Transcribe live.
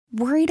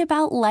Worried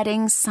about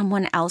letting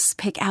someone else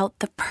pick out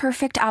the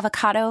perfect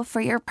avocado for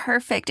your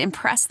perfect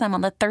impress them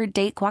on the third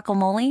date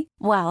guacamole?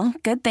 Well,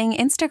 good thing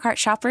Instacart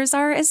shoppers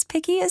are as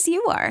picky as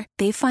you are.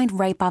 They find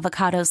ripe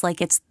avocados like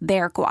it's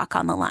their guac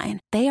on the line.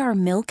 They are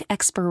milk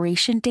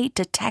expiration date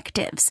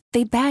detectives.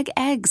 They bag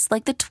eggs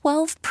like the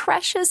 12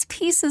 precious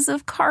pieces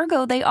of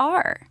cargo they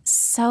are.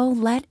 So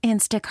let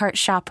Instacart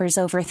shoppers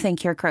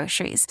overthink your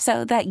groceries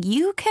so that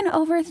you can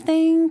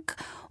overthink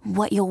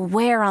what you'll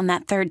wear on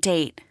that third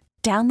date.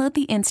 Download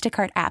the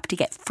Instacart app to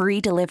get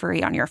free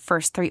delivery on your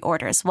first 3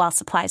 orders while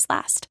supplies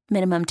last.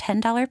 Minimum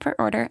 $10 per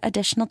order.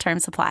 Additional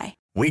terms apply.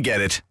 We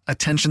get it.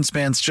 Attention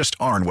spans just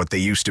aren't what they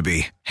used to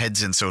be.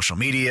 Heads in social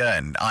media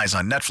and eyes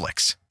on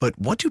Netflix. But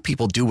what do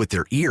people do with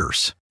their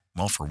ears?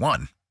 Well, for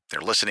one, they're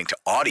listening to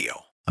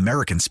audio.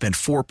 Americans spend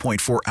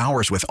 4.4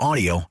 hours with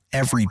audio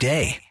every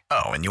day.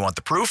 Oh, and you want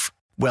the proof?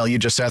 Well, you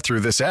just sat through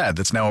this ad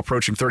that's now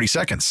approaching 30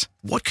 seconds.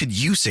 What could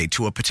you say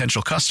to a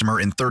potential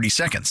customer in 30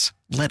 seconds?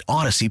 Let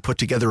Odyssey put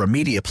together a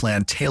media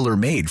plan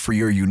tailor-made for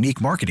your unique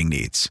marketing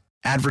needs.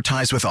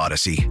 Advertise with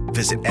Odyssey.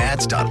 Visit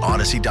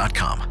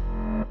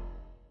ads.odyssey.com.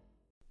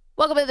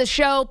 Welcome to the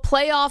show.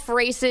 Playoff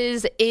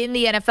races in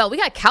the NFL. We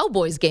got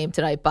Cowboys game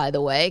tonight, by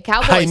the way.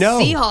 Cowboys,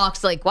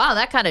 Seahawks, wow,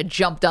 that kind of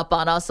jumped up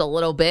on us a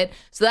little bit.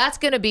 So that's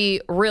going to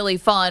be really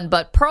fun.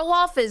 But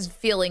Perloff is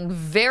feeling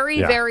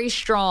very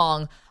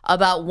strong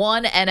about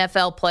one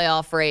NFL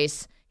playoff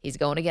race. He's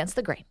going against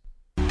the grain.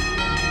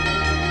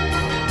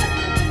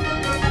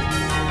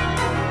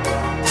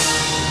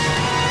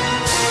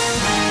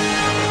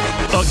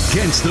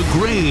 Against the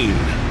grain.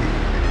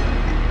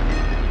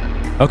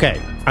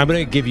 Okay, I'm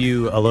going to give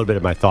you a little bit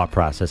of my thought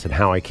process and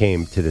how I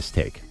came to this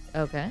take.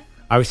 Okay.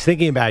 I was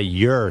thinking about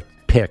your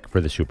pick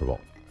for the Super Bowl.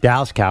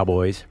 Dallas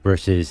Cowboys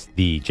versus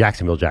the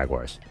Jacksonville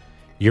Jaguars.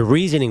 Your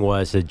reasoning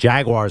was the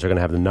Jaguars are going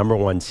to have the number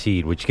 1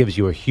 seed, which gives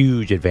you a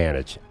huge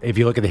advantage. If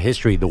you look at the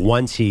history, the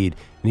 1 seed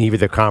in either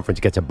the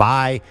conference gets a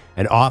bye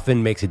and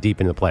often makes it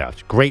deep into the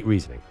playoffs. Great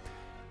reasoning.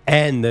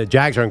 And the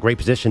Jags are in great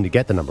position to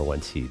get the number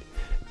 1 seed.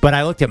 But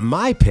I looked at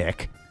my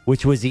pick,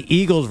 which was the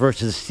Eagles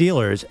versus the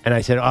Steelers, and I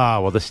said,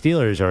 the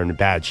Steelers are in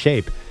bad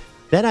shape.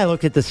 Then I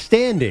looked at the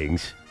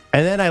standings,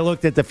 and then I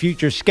looked at the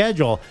future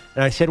schedule,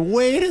 and I said,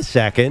 wait a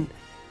second.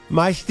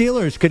 My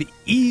Steelers could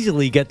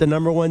easily get the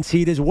number 1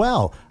 seed as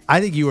well. I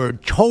think you are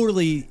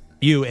totally,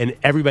 you and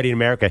everybody in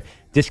America,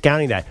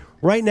 discounting that.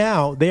 Right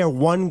now, they are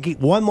one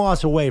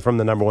loss away from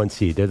the number 1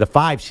 seed. They're the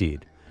 5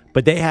 seed.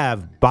 But they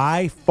have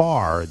by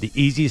far the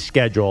easiest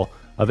schedule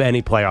of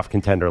any playoff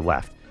contender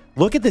left.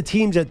 Look at the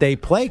teams that they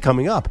play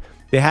coming up.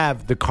 They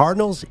have the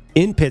Cardinals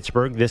in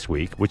Pittsburgh this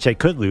week, which they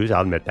could lose,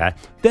 I'll admit that.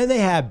 Then they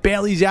have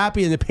Bailey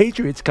Zappi and the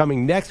Patriots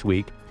coming next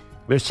week.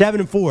 They're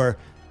 7-4.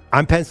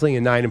 I'm penciling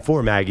in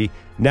 9-4, Maggie.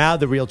 Now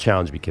the real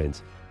challenge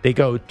begins. They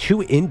go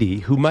to Indy,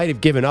 who might have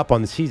given up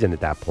on the season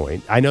at that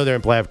point. I know they're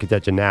in playoff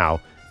contention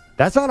now.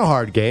 That's not a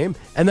hard game.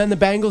 And then the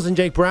Bengals and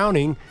Jake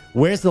Browning.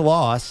 Where's the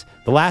loss?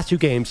 The last 2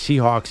 games,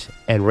 Seahawks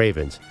and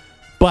Ravens.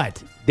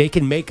 But they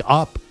can make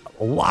up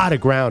a lot of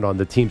ground on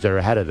the teams that are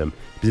ahead of them.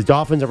 The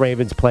Dolphins and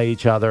Ravens play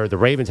each other. The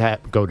Ravens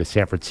go to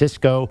San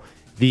Francisco.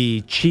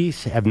 The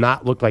Chiefs have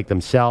not looked like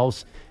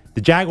themselves.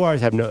 The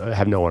Jaguars have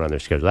no one on their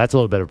schedule. That's a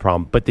little bit of a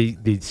problem. But the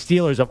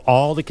Steelers, of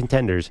all the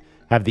contenders,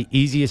 have the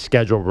easiest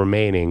schedule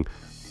remaining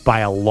by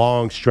a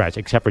long stretch,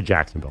 except for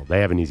Jacksonville. They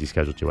have an easy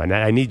schedule, too. And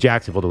I need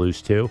Jacksonville to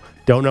lose, too.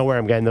 Don't know where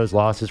I'm getting those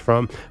losses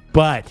from.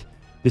 But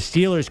the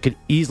Steelers could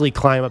easily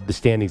climb up the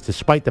standings,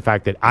 despite the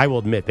fact that I will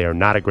admit they are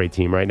not a great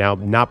team right now,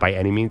 not by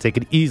any means. They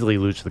could easily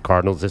lose to the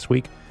Cardinals this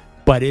week.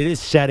 But it is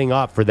setting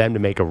up for them to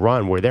make a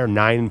run where they're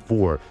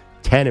 9-4,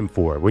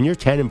 10-4. When you're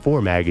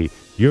 10-4, Maggie,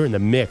 you're in the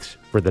mix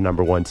for the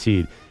number 1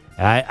 seed.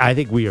 I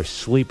think we are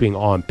sleeping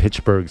on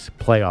Pittsburgh's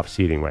playoff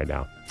seeding right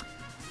now.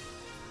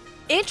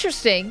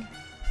 Interesting.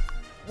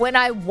 When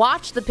I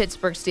watch the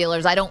Pittsburgh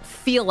Steelers, I don't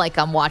feel like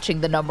I'm watching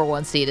the number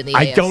 1 seed in the AFC.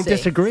 I don't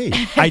disagree.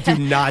 I do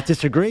not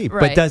disagree.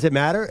 Right. But does it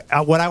matter?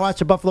 When I watch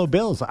the Buffalo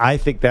Bills, I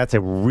think that's a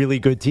really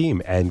good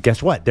team. And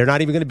guess what? They're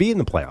not even going to be in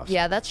the playoffs.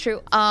 Yeah, that's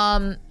true.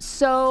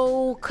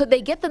 So could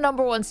they get the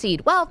number 1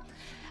 seed? Well,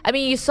 I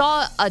mean, you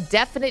saw a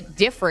definite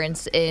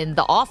difference in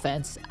the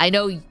offense. I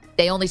know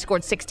they only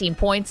scored 16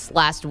 points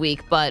last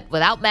week, but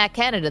without Matt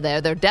Canada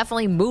there, they're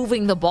definitely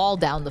moving the ball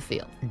down the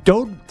field.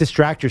 Don't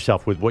distract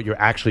yourself with what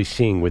you're actually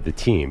seeing with the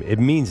team. It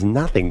means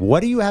nothing. What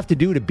do you have to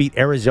do to beat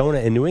Arizona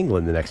and New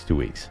England the next 2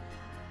 weeks?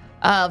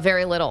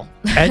 Very little.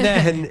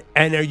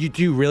 Do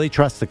you really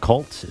trust the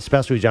Colts,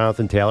 especially with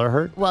Jonathan Taylor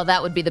hurt? Well,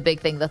 that would be the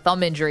big thing, the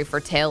thumb injury for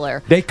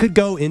Taylor. They could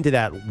go into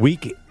that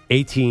week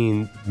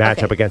 18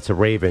 matchup against the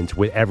Ravens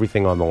with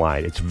everything on the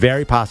line. It's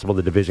very possible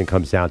the division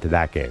comes down to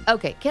that game.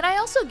 Okay. Can I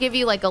also give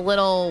you a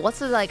little, what's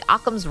the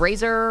Occam's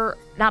razor?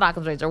 Not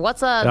Occam's razor. What's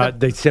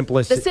the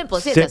simplest? The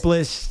simplest.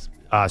 Simplest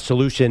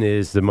solution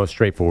is the most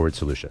straightforward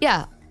solution.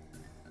 Yeah.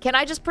 Can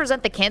I just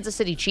present the Kansas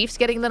City Chiefs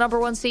getting the number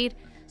 1 seed?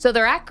 So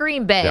they're at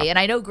Green Bay, and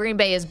I know Green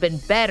Bay has been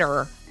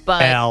better, but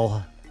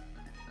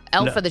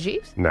L for the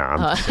Chiefs? No,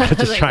 I'm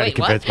just trying to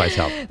convince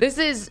myself. This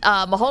is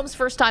Mahomes'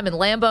 first time in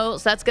Lambeau,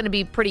 so that's going to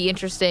be pretty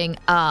interesting.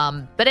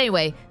 But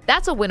anyway,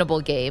 that's a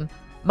winnable game.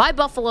 My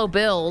Buffalo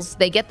Bills,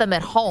 they get them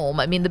at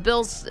home. I mean, the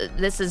Bills,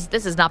 this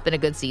has not been a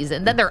good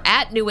season. Then they're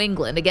at New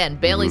England. Again,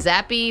 Bailey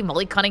Zappi,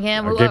 Malik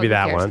Cunningham. I'll give you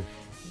that one.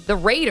 The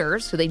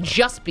Raiders, who they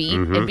just beat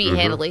and beat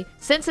handily.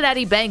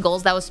 Cincinnati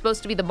Bengals, that was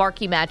supposed to be the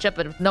marquee matchup,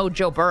 but no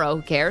Joe Burrow,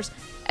 who cares?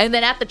 And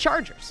then at the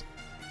Chargers.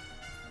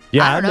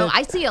 Yeah, I don't know.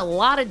 I see a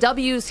lot of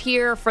W's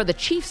here for the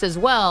Chiefs as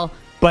well.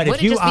 But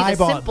if you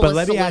eyeball, but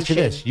let me ask you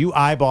this: you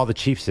eyeball the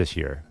Chiefs this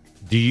year.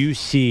 Do you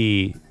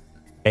see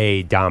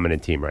a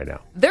dominant team right now?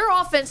 Their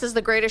offense is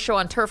the greatest show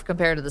on turf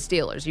compared to the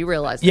Steelers. You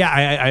realize that? Yeah,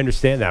 I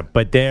understand that.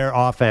 But their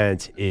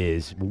offense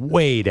is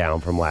way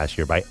down from last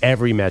year by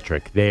every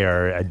metric. They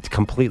are a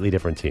completely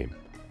different team.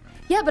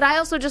 Yeah, but I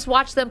also just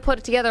watched them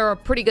put together a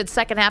pretty good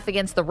second half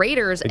against the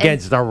Raiders.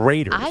 Against the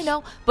Raiders. I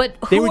know, but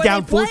they were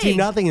down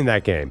 14-0 in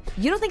that game.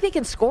 You don't think they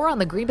can score on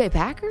the Green Bay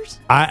Packers?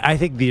 I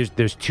think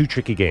there's two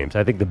tricky games.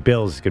 I think the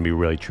Bills is going to be a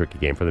really tricky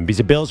game for them because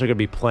the Bills are going to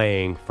be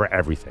playing for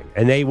everything.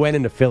 And they went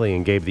into Philly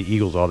and gave the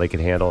Eagles all they could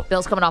handle.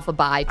 Bills coming off a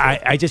bye.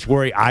 I just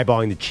worry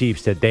eyeballing the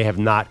Chiefs that they have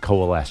not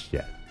coalesced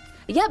yet.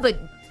 Yeah, but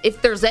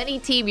if there's any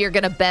team you're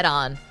going to bet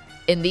on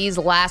in these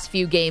last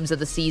few games of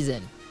the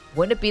season,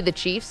 wouldn't it be the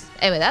Chiefs?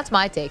 Anyway, that's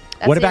my take.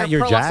 That's what about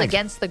your Jags?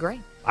 Against the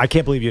grain. I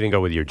can't believe you didn't go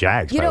with your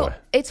Jags, by the way.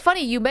 It's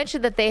funny. You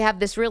mentioned that they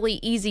have this really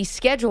easy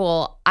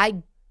schedule,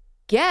 I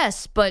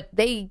guess, but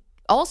they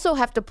also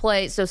have to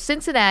play. So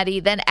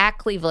Cincinnati, then at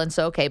Cleveland,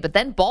 so okay. But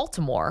then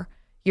Baltimore.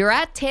 You're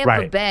at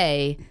Tampa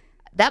Bay.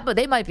 But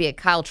they might be at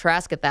Kyle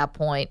Trask at that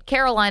point.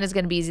 Carolina's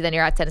going to be easy. Then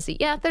you're at Tennessee.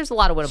 Yeah, there's a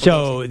lot of winnable games.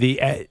 So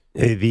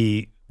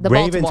the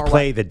Ravens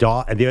play the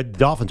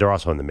Dolphins are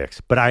also in the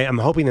mix, but I am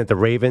hoping that the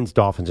Ravens,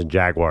 Dolphins, and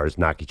Jaguars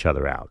knock each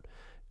other out.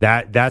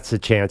 That's a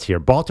chance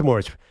here.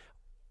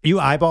 You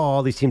eyeball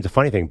all these teams. The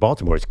funny thing,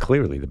 Baltimore is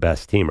clearly the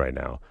best team right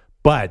now,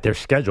 but their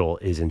schedule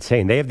is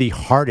insane. They have the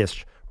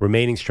hardest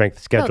remaining strength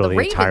schedule. The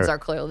Ravens are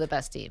clearly the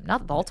best team,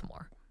 not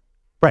Baltimore.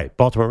 Right,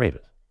 Baltimore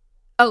Ravens.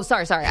 Oh,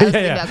 sorry. I was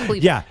thinking about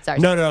Cleveland. Yeah. Sorry.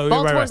 No.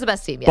 Baltimore's the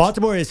best team. Yes.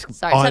 Baltimore is.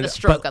 Sorry, I had a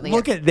stroke on the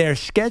look at their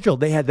schedule.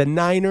 They had the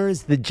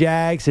Niners, the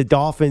Jags, the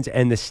Dolphins,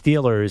 and the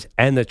Steelers,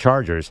 and the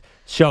Chargers.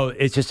 So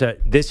it's just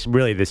this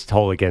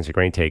whole against the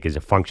grain take is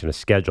a function of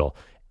schedule.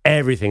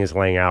 Everything is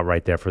laying out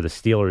right there for the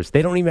Steelers.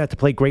 They don't even have to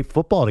play great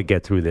football to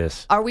get through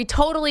this. Are we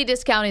totally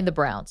discounting the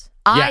Browns?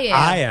 I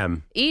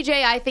am.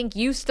 EJ, I think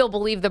you still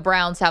believe the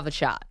Browns have a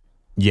shot.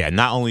 Yeah,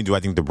 not only do I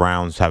think the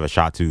Browns have a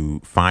shot to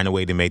find a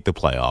way to make the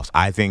playoffs,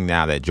 I think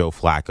now that Joe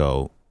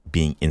Flacco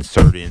being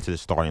inserted into the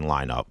starting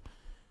lineup,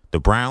 the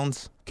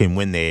Browns can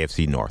win the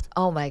AFC North.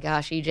 Oh, my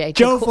gosh, EJ.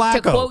 Joe Flacco.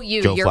 To quote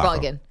you, Joe you're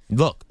Flacco.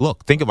 bugging.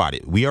 Look, think about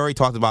it. We already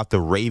talked about the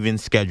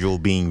Ravens' schedule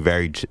being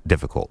very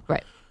difficult.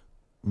 Right.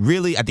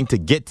 Really, I think to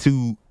get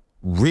to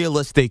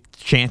realistic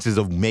chances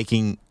of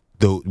winning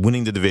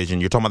the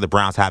division, you're talking about the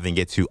Browns having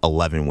to get to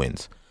 11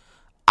 wins.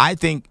 I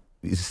think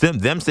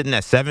them sitting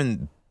at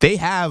 7, they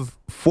have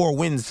 4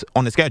 wins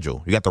on the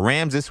schedule. You got the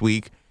Rams this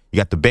week. You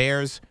got the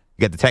Bears.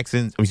 You got the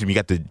Texans. You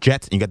got the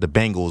Jets, and you got the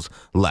Bengals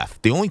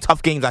left. The only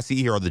tough games I see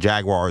here are the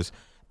Jaguars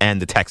and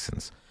the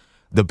Texans.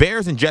 The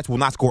Bears and Jets will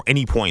not score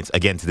any points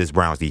against this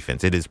Browns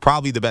defense. It is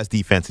probably the best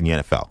defense in the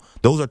NFL.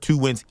 Those are 2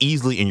 wins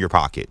easily in your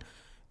pocket.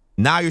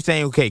 Now you're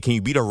saying, okay, can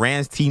you beat a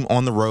Rams team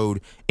on the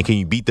road, and can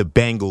you beat the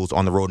Bengals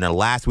on the road in the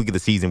last week of the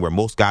season where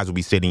most guys will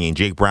be sitting and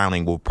Jake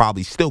Browning will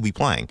probably still be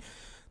playing?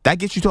 That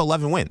gets you to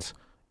 11 wins.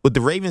 With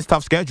the Ravens'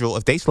 tough schedule,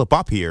 if they slip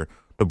up here,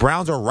 the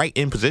Browns are right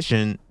in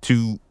position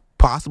to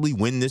possibly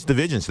win this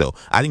division still.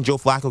 I think Joe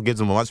Flacco gives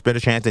them a much better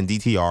chance than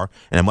DTR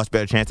and a much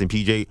better chance than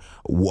P.J.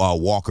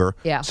 Walker.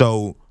 Yeah.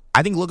 So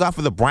I think look out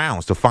for the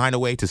Browns to find a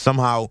way to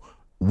somehow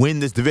win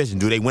this division.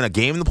 Do they win a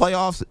game in the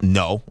playoffs?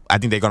 No. I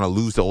think they're going to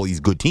lose to all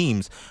these good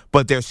teams,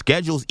 but their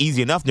schedule's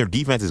easy enough and their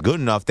defense is good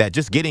enough that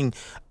just getting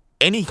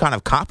any kind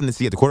of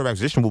competency at the quarterback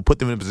position will put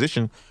them in a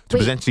position to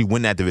potentially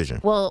win that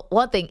division. Well,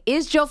 one thing,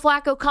 is Joe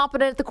Flacco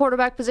competent at the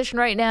quarterback position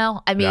right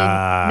now? I mean,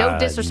 no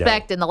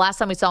disrespect, and the last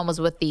time we saw him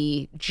was with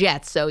the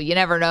Jets, so you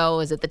never know.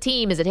 Is it the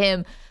team? Is it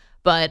him?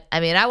 But, I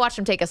mean, I watched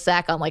him take a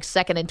sack on,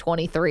 2nd and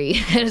 23.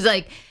 It was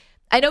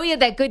I know he had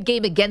that good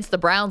game against the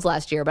Browns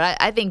last year, but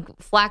I think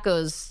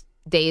Flacco's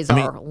days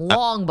are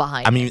long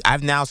behind him.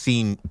 I've now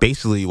seen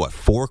basically,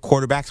 4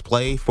 quarterbacks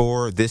play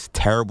for this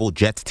terrible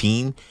Jets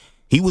team.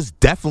 He was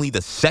definitely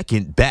the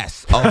second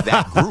best of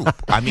that group.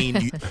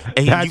 You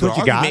could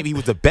argue maybe he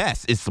was the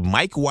best. It's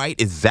Mike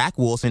White, it's Zach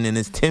Wilson, and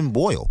it's Tim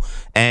Boyle.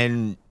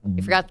 And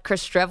you forgot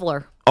Chris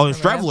Streveler. Oh, and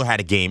Streveler had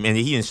a game, and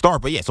he didn't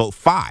start. But, so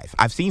 5.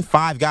 I've seen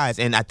 5 guys,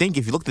 and I think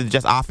if you looked at the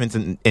Jets offense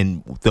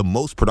and the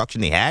most production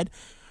they had,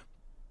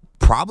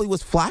 probably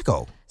was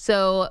Flacco.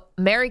 So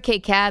Mary Kay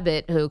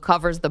Cabot, who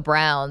covers the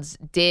Browns,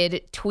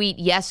 did tweet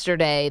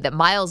yesterday that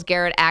Myles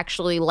Garrett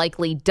actually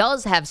likely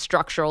does have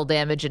structural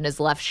damage in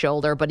his left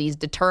shoulder, but he's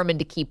determined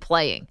to keep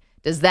playing.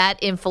 Does that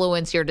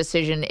influence your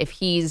decision if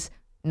he's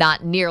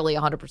not nearly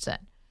 100%?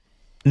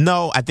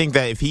 No, I think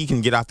that if he can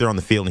get out there on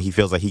the field and he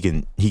feels like he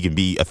can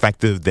be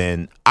effective,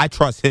 then I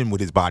trust him with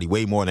his body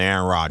way more than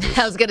Aaron Rodgers.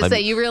 I was going to say,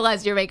 you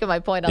realize you're making my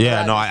point on that.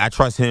 Yeah, no, I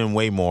trust him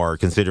way more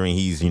considering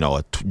he's, a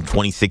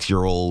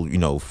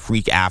 26-year-old,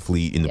 freak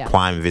athlete in the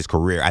prime of his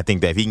career. I think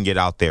that if he can get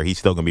out there, he's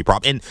still going to be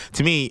problem. And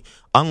to me,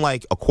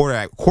 unlike a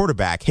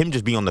quarterback, him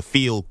just being on the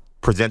field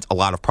presents a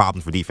lot of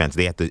problems for defense.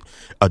 They have to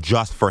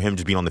adjust for him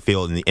just being on the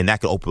field, and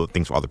that could open up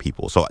things for other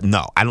people. So,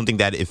 no, I don't think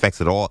that affects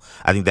it at all.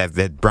 I think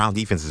that Brown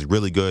defense is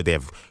really good. They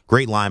have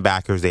great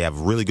linebackers. They have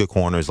really good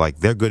corners.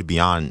 Like, they're good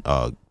beyond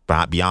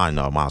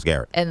Myles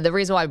Garrett. And the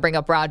reason why I bring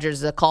up Rodgers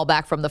is a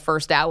callback from the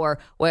first hour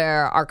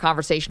where our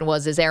conversation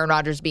was, is Aaron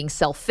Rodgers being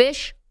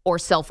selfish or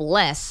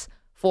selfless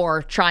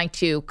for trying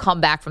to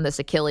come back from this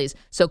Achilles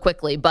so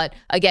quickly? But,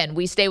 again,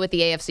 we stay with the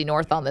AFC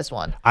North on this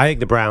one. I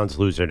think the Browns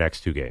lose their next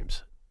two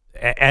games.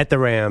 At the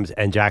Rams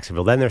and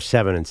Jacksonville, then they're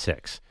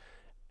 7-6,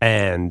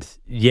 and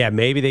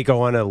maybe they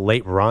go on a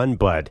late run.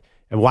 But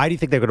why do you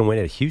think they're going to win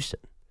at Houston?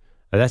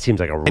 That seems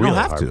like a really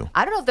hard.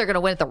 I don't know if they're going to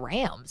win at the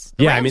Rams.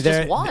 Rams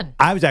just won.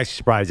 I was actually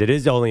surprised. It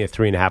is only a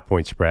 3.5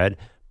 point spread,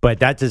 but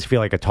that does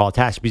feel like a tall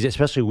task because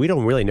especially we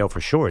don't really know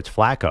for sure. It's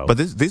Flacco. But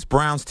this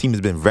Browns team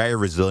has been very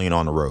resilient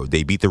on the road.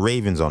 They beat the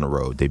Ravens on the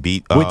road. They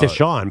beat with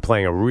Deshaun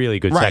playing a really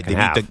good second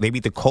half. They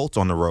beat the Colts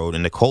on the road,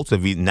 and the Colts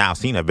have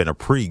been a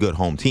pretty good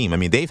home team. I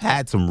mean, they've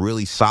had some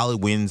really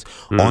solid wins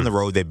on the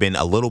road. They've been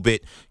a little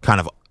bit kind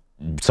of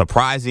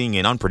surprising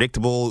and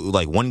unpredictable.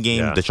 Like one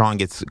game, Deshaun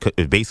gets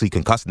basically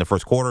concussed in the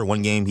first quarter.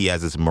 One game, he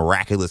has this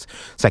miraculous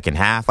second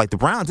half. Like the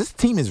Browns, this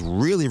team is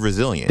really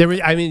resilient.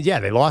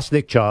 They lost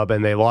Nick Chubb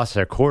and they lost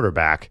their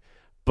quarterback,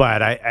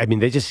 but I mean,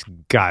 they just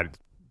got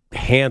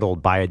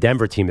handled by a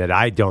Denver team that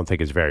I don't think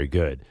is very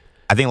good.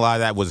 I think a lot of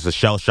that was the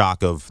shell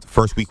shock of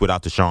first week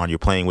without Deshaun. You're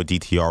playing with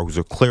DTR, who's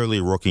clearly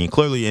a rookie and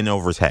clearly in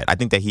over his head. I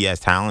think that he has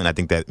talent. I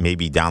think that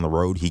maybe down the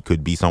road he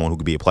could be someone who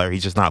could be a player.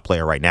 He's just not a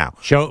player right now.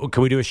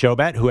 Can we do a show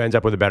bet? Who ends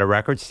up with a better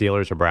record,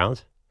 Steelers or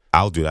Browns?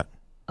 I'll do that.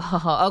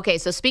 Okay,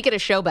 so speaking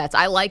of show bets,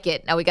 I like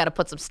it. Now we got to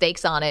put some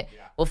stakes on it.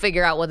 Yeah. We'll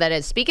figure out what that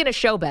is. Speaking of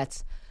show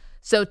bets,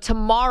 so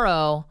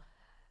tomorrow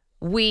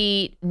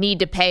we need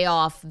to pay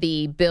off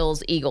the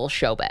Bills-Eagles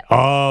show bet.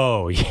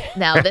 Oh, yeah.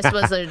 Now, this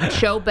was a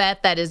show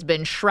bet that has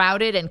been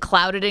shrouded and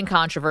clouded in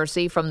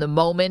controversy from the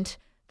moment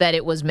that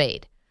it was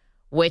made,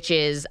 which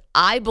is,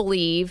 I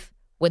believe,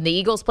 when the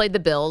Eagles played the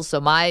Bills, so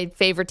my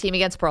favorite team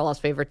against Perloff's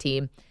favorite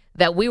team,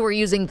 that we were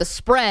using the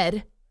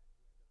spread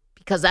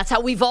because that's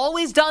how we've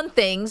always done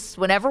things.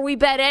 Whenever we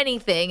bet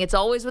anything, it's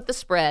always with the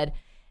spread.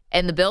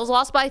 And the Bills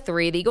lost by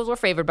 3. The Eagles were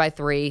favored by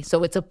 3,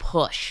 so it's a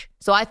push.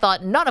 So I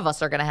thought none of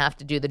us are going to have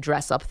to do the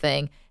dress-up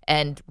thing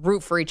and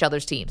root for each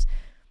other's teams.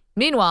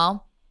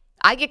 Meanwhile,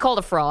 I get called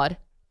a fraud.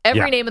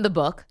 Every name in the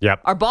book.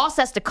 Yep. Our boss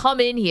has to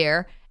come in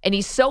here, and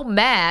he's so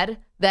mad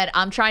that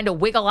I'm trying to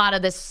wiggle out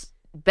of this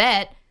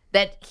bet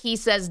that he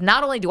says,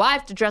 not only do I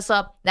have to dress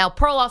up, now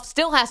Perloff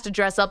still has to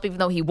dress up even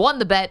though he won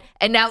the bet,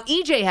 and now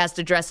EJ has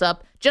to dress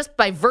up just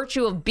by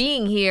virtue of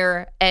being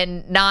here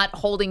and not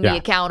holding me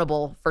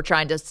accountable for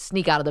trying to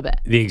sneak out of the bet.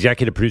 The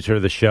executive producer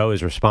of the show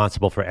is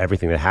responsible for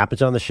everything that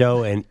happens on the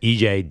show, and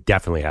EJ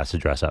definitely has to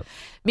dress up.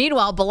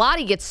 Meanwhile,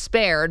 Bilotti gets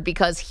spared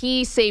because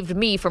he saved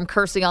me from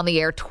cursing on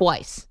the air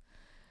twice.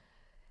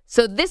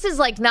 So this is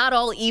like not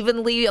all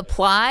evenly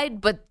applied,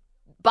 but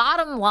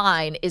bottom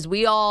line is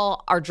we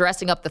all are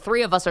dressing up. The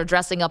three of us are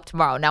dressing up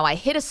tomorrow. Now, I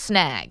hit a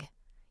snag.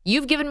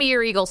 You've given me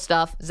your Eagle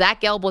stuff. Zach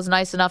Gelb was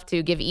nice enough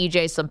to give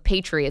EJ some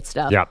Patriot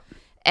stuff. Yep.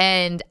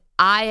 And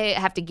I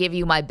have to give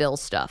you my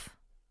Bills stuff.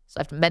 So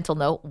I have to mental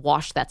note,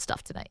 wash that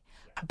stuff tonight.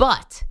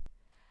 But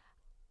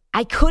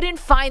I couldn't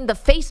find the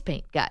face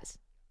paint, guys.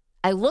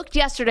 I looked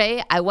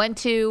yesterday. I went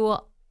to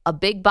a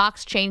big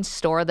box chain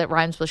store that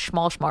rhymes with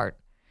Schmalschmart.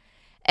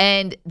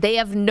 And they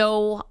have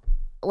no,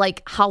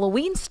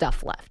 Halloween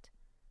stuff left.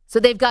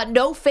 So they've got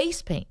no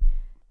face paint.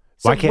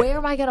 So where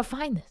am I going to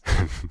find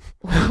this?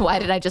 Why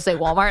did I just say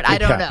Walmart? I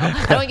don't know.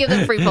 I don't give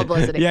them free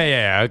publicity.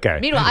 Yeah, okay.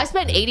 Meanwhile, I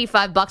spent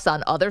 $85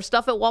 on other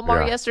stuff at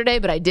Walmart yesterday,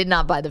 but I did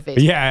not buy the face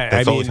paint. Yeah,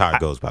 that's always how it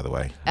goes, by the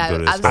way. I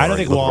don't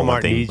think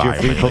Walmart needs your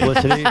free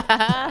publicity.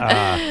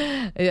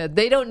 Yeah,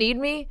 they don't need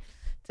me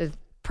to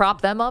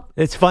prop them up.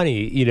 It's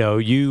funny,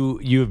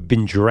 you've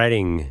been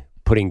dreading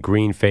putting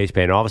green face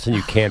paint. All of a sudden,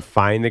 you can't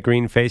find the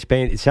green face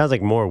paint. It sounds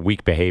like more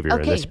weak behavior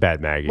in this bed,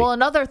 Maggie. Well,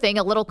 another thing,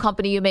 a little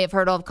company you may have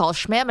heard of called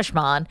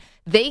Schmamishman,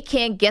 they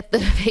can't get the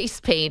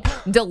face paint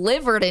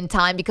delivered in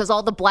time because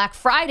all the Black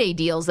Friday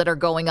deals that are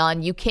going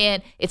on, you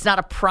can't. It's not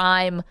a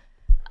prime,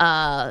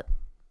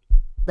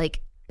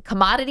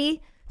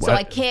 commodity. So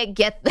I can't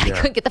I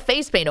couldn't get the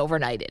face paint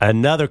overnighted.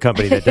 Another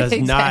company that does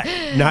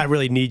not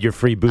really need your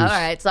free boost. All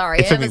right,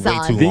 sorry. It took me way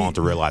too long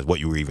to realize what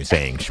you were even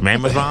saying.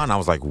 Schmamazon? I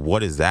was like,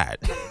 what is that?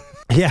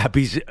 Yeah,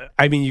 because,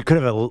 you could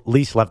have at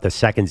least left the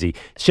second Z.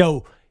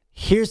 So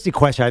here's the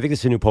question. I think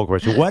it's a new poll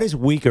question. What is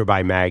weaker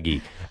by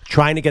Maggie?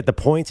 Trying to get the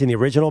points in the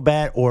original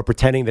bet or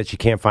pretending that she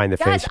can't find the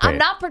face paint? I'm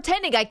not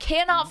pretending. I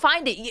cannot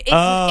find it.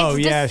 Sure.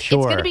 It's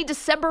going to be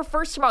December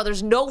 1st tomorrow.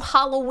 There's no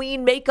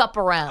Halloween makeup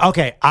around.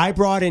 Okay, I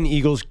brought in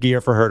Eagles gear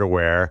for her to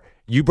wear.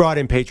 You brought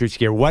in Patriots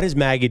gear. What has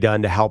Maggie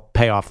done to help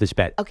pay off this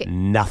bet? Okay.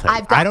 Nothing.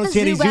 I don't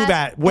see any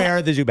Zubaz. Where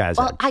are the Zubaz?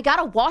 Well, I got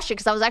to wash it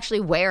because I was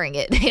actually wearing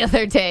it the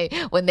other day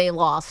when they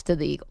lost to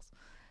the Eagles.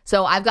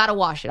 So I've got to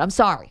wash it. I'm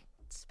sorry.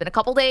 It's been a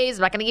couple days.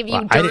 I'm not going to give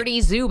you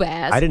dirty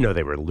Zubaz. I didn't know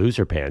they were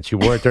loser pants. You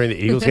wore it during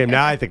the Eagles game.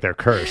 Now I think they're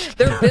cursed.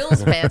 They're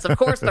Bills pants. Of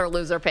course they're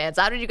loser pants.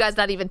 How did you guys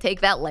not even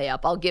take that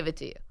layup? I'll give it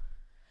to you.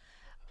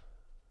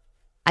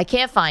 I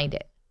can't find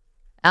it.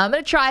 I'm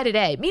going to try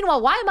today. Meanwhile,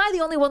 why am I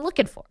the only one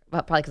looking for it?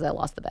 Well, probably because I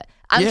lost the bet.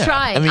 I'm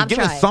trying. I mean, I'm give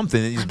trying. us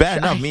something. It's bad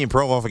enough me and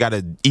Perloff got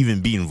to even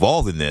be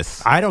involved in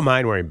this. I don't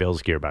mind wearing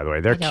Bills gear, by the way.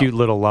 They're cute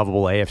little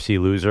lovable AFC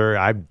loser.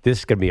 This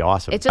is going to be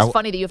awesome. It's just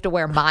funny that you have to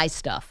wear my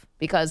stuff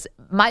because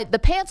the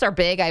pants are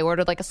big. I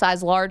ordered like a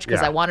size large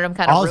because I wanted them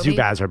kind of roomy.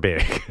 All Zubaz are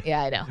big.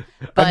 Yeah, I know.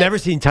 I've never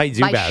seen tight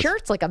Zubaz. My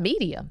shirt's like a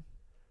medium.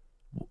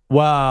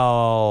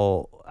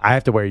 Well, I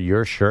have to wear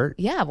your shirt?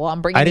 Yeah, well,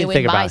 I'm bringing you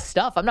in my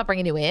stuff. I'm not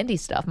bringing you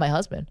Andy's stuff, my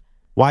husband.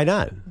 Why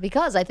not?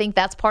 Because I think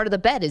that's part of the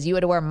bet is you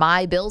had to wear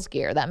my Bills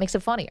gear. That makes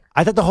it funnier.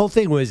 I thought the whole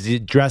thing was you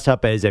dress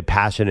up as a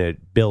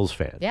passionate Bills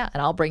fan. Yeah,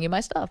 and I'll bring you my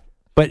stuff.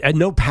 But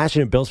no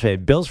passionate Bills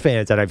fan. Bills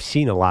fans, and I've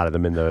seen a lot of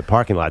them in the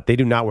parking lot, they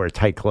do not wear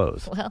tight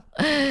clothes. Well,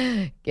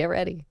 get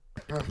ready.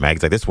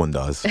 Maggie's like, this one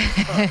does.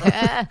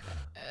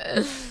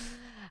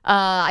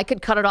 I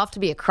could cut it off to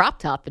be a crop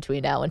top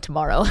between now and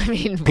tomorrow. I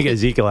mean, Pick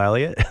Ezekiel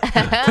Elliott.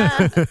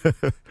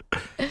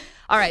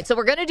 All right, so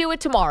we're going to do it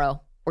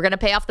tomorrow. We're going to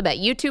pay off the bet.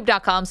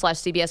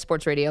 YouTube.com/CBS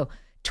Sports Radio,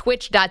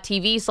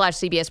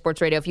 Twitch.tv/CBS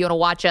Sports Radio. If you want to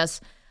watch us,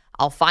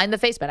 I'll find the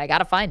face bet. I got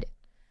to find it.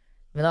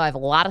 Even though I have a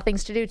lot of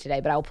things to do today,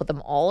 but I will put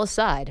them all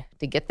aside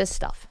to get this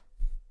stuff.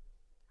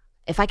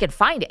 If I can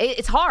find it.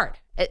 It's hard.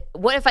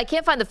 What if I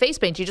can't find the face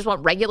paint? You just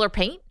want regular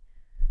paint?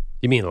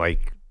 You mean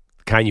like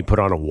kind you put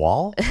on a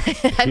wall?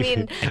 I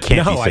mean,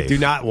 I do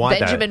not want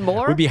Benjamin that.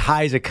 Moore? We'd be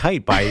high as a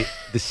kite by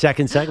the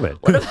second segment.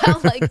 What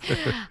about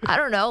I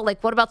don't know,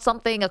 what about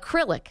something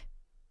acrylic?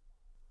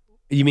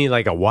 You mean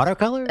like a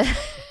watercolor?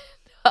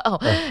 Oh,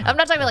 I'm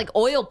not talking about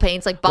oil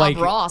paints like Bob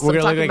Ross. We're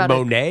going to look like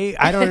Monet?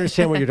 I don't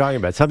understand what you're talking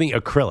about. Something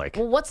acrylic.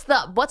 Well,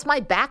 what's my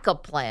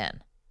backup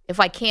plan if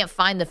I can't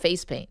find the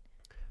face paint?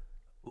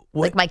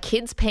 What? Like my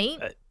kids'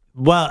 paint?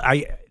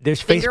 There's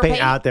face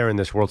paint out there in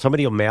this world.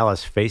 Somebody will mail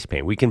us face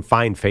paint. We can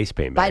find face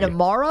paint by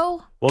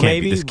tomorrow. Well,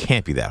 maybe this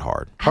can't be that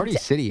hard. Party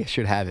City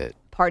should have it.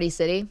 Party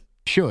City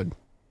should.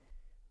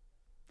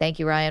 Thank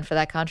you, Ryan, for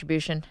that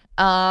contribution.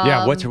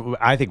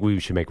 I think we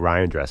should make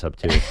Ryan dress up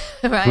too.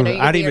 Ryan,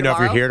 I don't even know if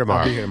you're here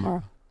tomorrow. I'll be here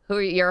tomorrow.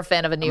 You're a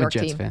fan of a New York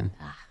Jets team? Fan.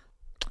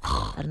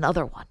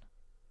 Another one.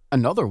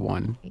 Another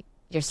one.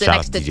 You're sitting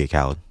next to DJ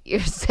Khaled. You're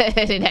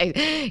sitting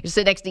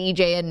next to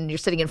EJ and you're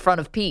sitting in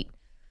front of Pete.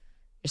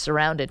 You're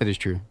surrounded. That is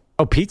true.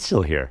 Oh, Pete's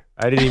still here.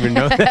 I didn't even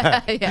know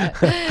that. Yeah,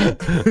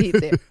 Pete's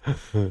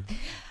here.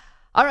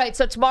 All right,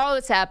 so tomorrow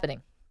it's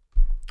happening.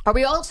 Are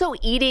we also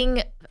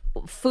eating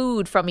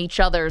food from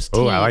each other's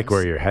teams? Oh, I like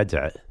where your head's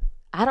at.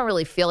 I don't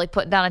really feel like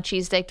putting down a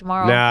cheesesteak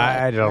tomorrow. No,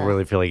 I don't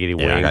really feel like eating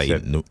wings. I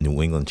got to eat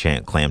New England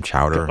clam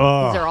chowder. These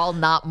are all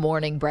not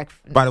morning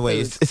breakfast. By the way,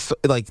 it's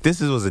like this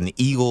was an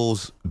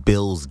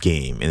Eagles-Bills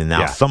game, and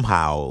now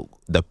somehow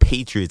the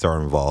Patriots are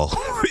involved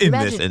in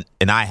this,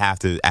 and I have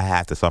to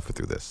suffer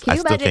through this. Can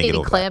you imagine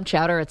eating clam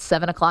chowder at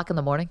 7:00 in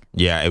the morning?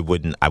 Yeah, I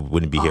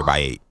wouldn't be here by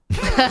 8.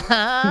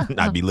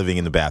 I'd be living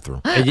in the bathroom.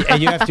 And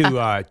you have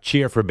to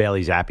cheer for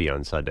Bailey Zappi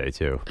on Sunday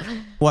too.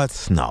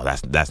 No,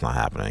 that's not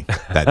happening.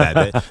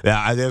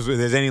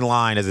 There's any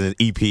line as an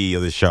EP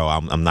of the show,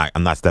 I'm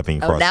not stepping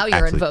across. Oh, now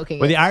you're invoking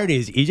it. Well, the irony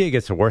is EJ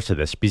gets the worst of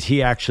this because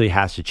he actually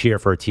has to cheer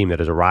for a team that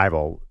is a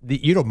rival.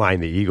 You don't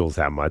mind the Eagles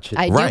that much.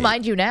 I do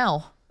mind you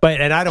now.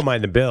 And I don't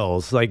mind the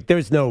Bills. Like,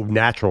 there's no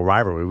natural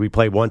rivalry. We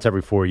play once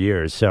every 4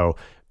 years. So,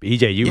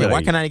 EJ,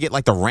 why can't I get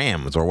like the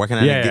Rams, or why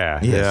can't I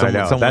I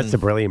know. That's the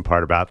brilliant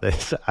part about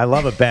this. I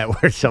love a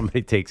bet where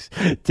somebody takes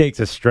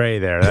a stray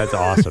there. That's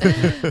awesome.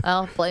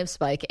 Well, blame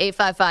Spike.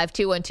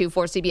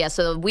 855-212-4CBS.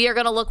 So we are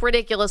going to look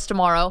ridiculous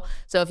tomorrow.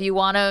 So if you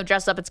want to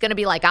dress up, it's going to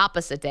be like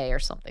opposite day or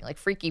something, like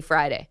Freaky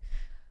Friday.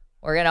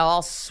 We're going to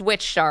all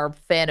switch our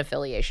fan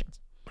affiliations.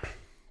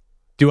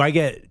 What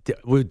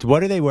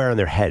do they wear on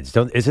their heads?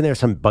 Isn't there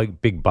some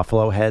big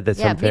buffalo head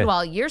that's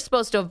meanwhile, you're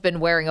supposed to have been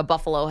wearing a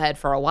buffalo head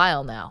for a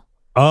while now.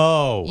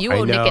 Oh, you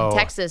owe Nick in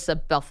Texas a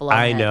buffalo head.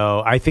 I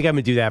know. I think I'm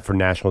going to do that for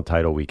National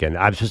Title Weekend.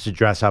 I'm supposed to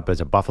dress up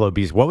as a Buffalo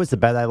Beast. What was the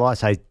bet I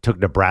lost? I took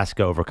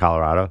Nebraska over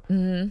Colorado.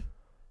 Mm-hmm.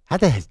 How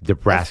did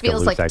Nebraska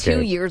lose that game? Feels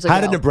like 2 years ago.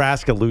 How did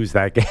Nebraska lose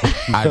that game?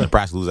 How did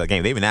Nebraska lose that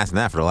game? They've been asking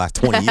that for the last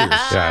 20 years.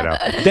 Yeah, I know.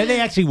 Then they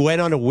actually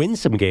went on to win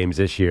some games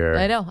this year.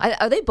 I know.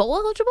 Are they bowl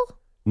eligible?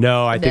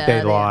 No, I think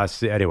they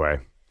lost. Anyway,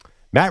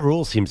 Matt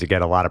Rule seems to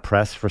get a lot of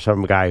press for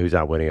some guy who's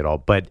not winning at all.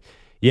 But,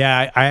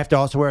 yeah, I have to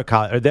also wear a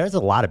collar. There's a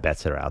lot of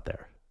bets that are out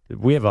there.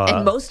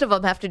 And most of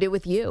them have to do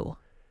with you.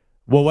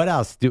 Well, what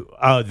else?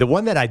 The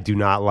one that I do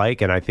not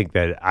like, and I think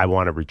that I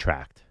want to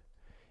retract,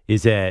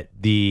 is that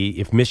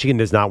if Michigan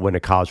does not win a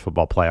college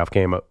football playoff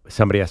game,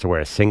 somebody has to wear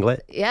a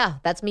singlet. Yeah,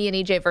 that's me and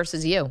EJ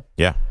versus you.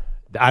 Yeah.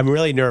 I'm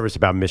really nervous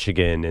about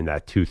Michigan in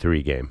that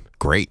 2-3 game.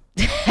 Great.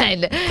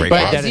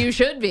 As you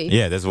should be.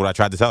 Yeah, that's what I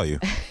tried to tell you.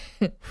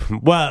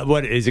 Well,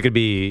 what is it going to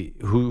be?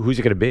 Who's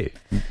it going to be?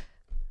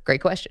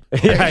 Great question.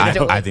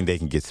 I think they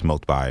can get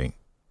smoked by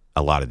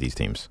a lot of these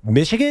teams.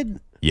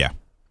 Michigan? Yeah.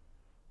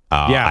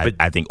 But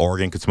I think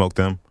Oregon could smoke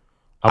them.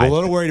 I'm a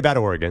little worried about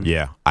Oregon.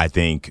 Yeah. I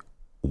think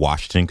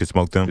Washington could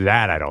smoke them.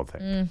 That I don't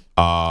think.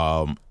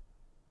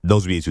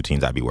 Those would be the two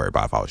teams I'd be worried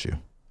about if I was you.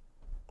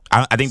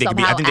 I think they could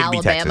be. I think they could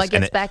be Texas. Alabama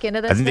gets back into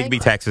this. I think they could be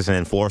Texas, and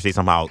then Florida State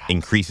somehow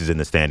increases in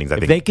the standings. I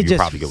if think they could you're just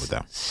probably good with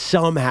them.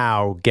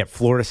 Somehow get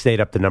Florida State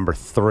up to number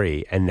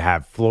 3 and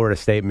have Florida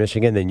State,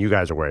 Michigan, then you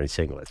guys are wearing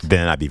singlets.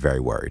 Then I'd be very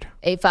worried.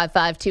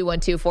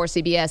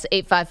 855-212-4CBS,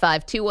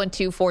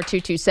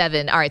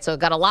 855-212-4227. All right, so I've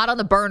got a lot on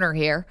the burner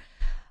here,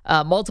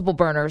 multiple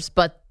burners,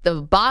 but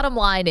the bottom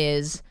line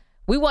is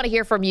we want to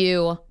hear from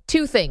you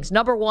 2 things.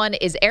 Number 1,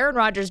 is Aaron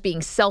Rodgers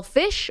being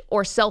selfish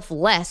or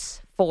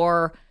selfless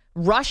for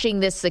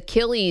rushing this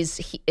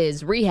Achilles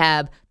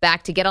rehab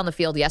back to get on the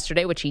field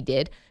yesterday, which he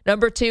did?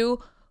 Number 2,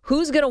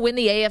 who's going to win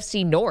the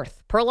AFC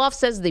North? Perloff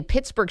says the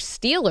Pittsburgh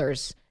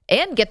Steelers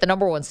and get the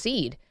number 1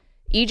 seed.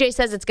 EJ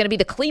says it's going to be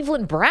the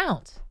Cleveland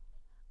Browns.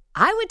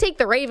 I would take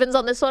the Ravens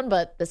on this one,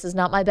 but this is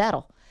not my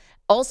battle.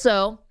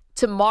 Also,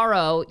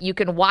 tomorrow you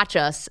can watch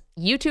us,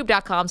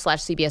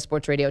 youtube.com/CBS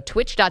Sports Radio,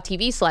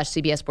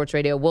 twitch.tv/CBS Sports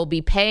Radio. We'll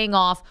be paying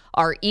off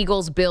our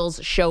Eagles-Bills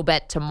show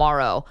bet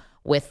tomorrow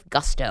with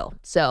gusto.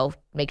 So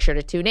make sure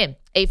to tune in.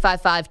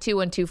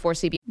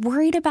 855-212-4CBS.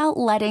 Worried about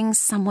letting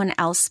someone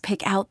else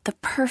pick out the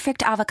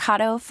perfect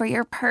avocado for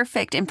your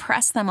perfect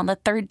impress them on the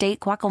third date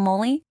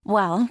guacamole?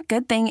 Well,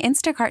 good thing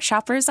Instacart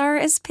shoppers are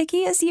as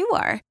picky as you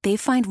are. They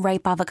find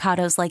ripe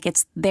avocados like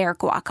it's their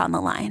guac on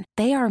the line.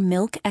 They are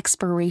milk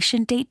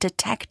expiration date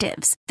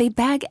detectives. They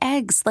bag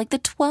eggs like the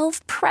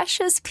 12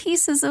 precious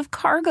pieces of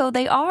cargo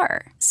they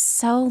are.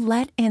 So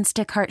let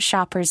Instacart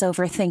shoppers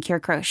overthink your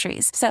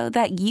groceries so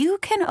that you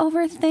can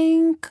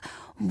overthink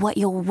what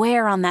you'll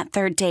wear on that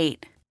third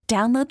date.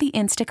 Download the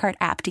Instacart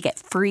app to get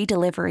free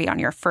delivery on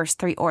your first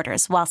 3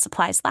 orders while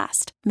supplies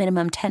last.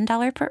 Minimum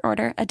 $10 per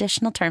order.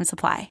 Additional terms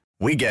apply.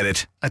 We get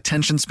it.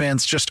 Attention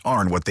spans just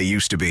aren't what they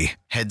used to be.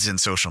 Heads in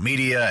social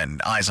media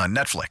and eyes on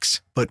Netflix.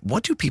 But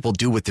what do people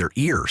do with their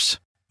ears?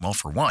 Well,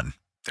 for one,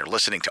 they're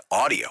listening to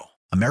audio.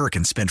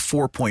 Americans spend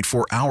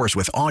 4.4 hours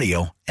with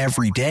audio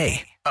every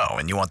day. Oh,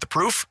 and you want the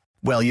proof?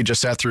 Well, you just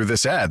sat through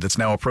this ad that's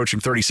now approaching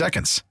 30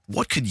 seconds.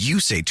 What could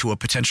you say to a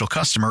potential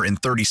customer in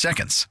 30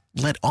 seconds?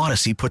 Let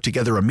Odyssey put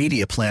together a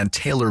media plan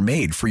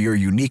tailor-made for your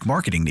unique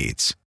marketing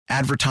needs.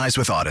 Advertise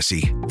with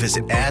Odyssey.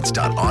 Visit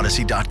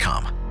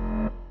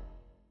ads.odyssey.com.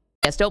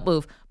 Yes, don't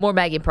move. More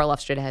Maggie and Perloff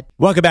straight ahead.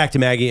 Welcome back to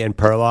Maggie and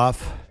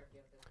Perloff.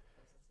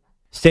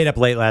 Stayed up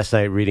late last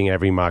night reading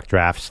every mock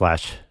draft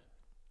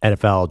 /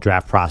 NFL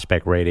draft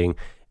prospect rating.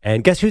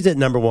 And guess who's at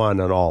number 1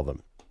 on all of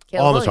them?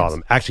 Almost all of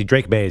them. Actually,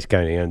 Drake May is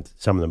going to end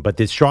some of them. But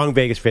the strong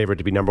Vegas favorite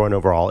to be number 1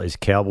 overall is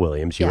Caleb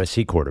Williams,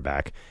 USC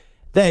quarterback.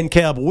 Then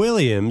Caleb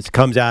Williams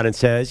comes out and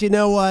says, you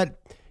know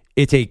what?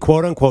 It's a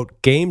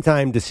quote-unquote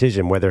game-time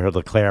decision whether he'll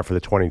declare for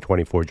the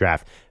 2024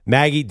 draft.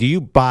 Maggie, do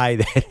you buy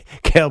that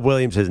Caleb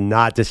Williams has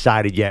not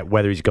decided yet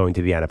whether he's going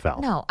to the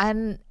NFL? No,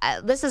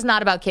 this is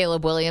not about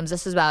Caleb Williams.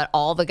 This is about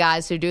all the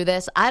guys who do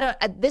this.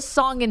 This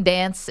song and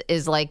dance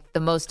is like the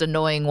most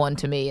annoying one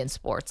to me in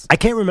sports. I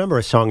can't remember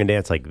a song and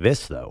dance like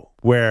this, though,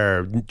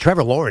 where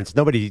Trevor Lawrence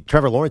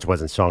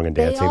wasn't song and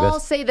dancing. They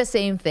all say the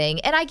same thing,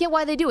 and I get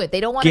why they do it.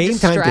 They don't want to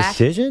distract. Game time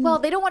decision? Well,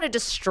 they don't want to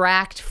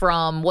distract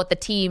from what the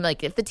team,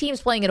 like if the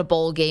team's playing in a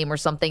bowl game or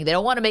something, they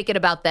don't want to make it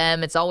about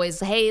them. It's always,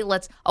 hey,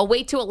 I'll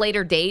wait to a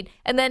later date.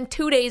 And then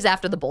 2 days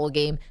after the bowl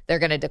game, they're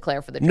going to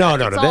declare for the draft.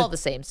 No. It's all the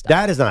same stuff.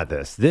 That is not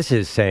this. This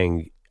is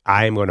saying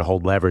I am going to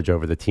hold leverage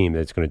over the team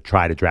that's going to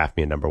try to draft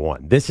me at number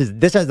 1. This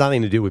has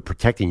nothing to do with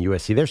protecting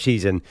USC. Their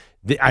season,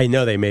 I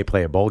know they may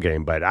play a bowl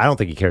game, but I don't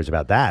think he cares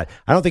about that.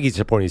 I don't think he's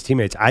supporting his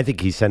teammates. I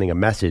think he's sending a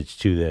message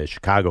to the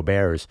Chicago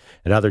Bears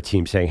and other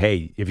teams saying,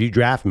 hey, if you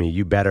draft me,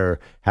 you better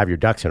have your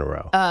ducks in a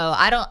row. Oh,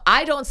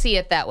 I don't see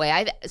it that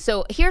way.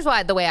 So here's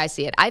the way I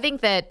see it. I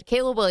think that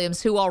Caleb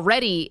Williams, who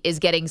already is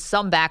getting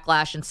some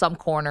backlash in some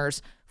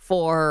corners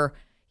for,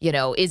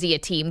 is he a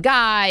team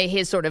guy?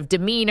 His sort of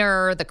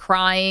demeanor, the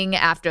crying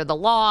after the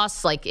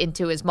loss, like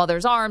into his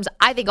mother's arms.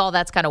 I think all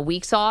that's kind of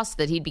weak sauce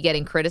that he'd be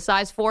getting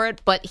criticized for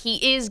it, but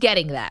he is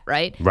getting that,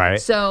 right?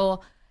 Right. So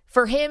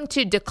for him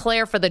to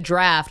declare for the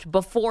draft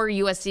before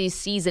USC's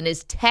season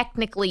is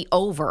technically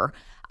over,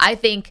 I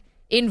think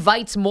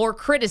invites more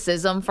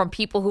criticism from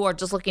people who are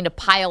just looking to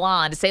pile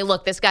on to say,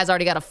 look, this guy's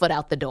already got a foot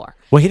out the door.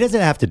 Well, he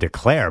doesn't have to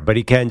declare, but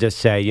he can just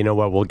say, you know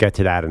what, we'll get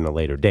to that in a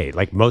later date.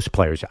 Like most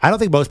players. I don't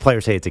think most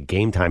players say it's a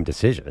game time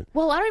decision.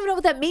 Well, I don't even know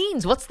what that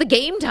means. What's the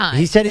game time?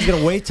 He said he's going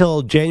to wait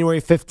till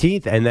January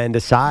 15th and then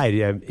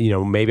decide,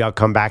 maybe I'll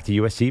come back to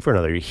USC for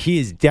another year. He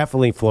is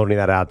definitely floating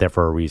that out there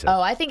for a reason.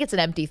 Oh, I think it's an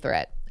empty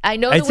threat. I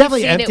know that it's we've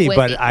definitely seen empty, it with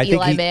but I think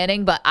Eli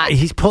Manning, but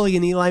he's pulling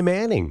an Eli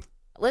Manning.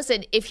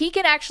 Listen, if he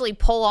can actually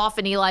pull off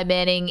an Eli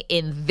Manning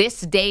in this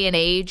day and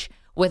age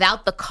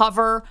without the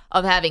cover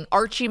of having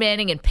Archie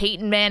Manning and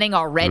Peyton Manning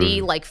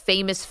already, like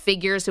famous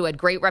figures who had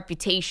great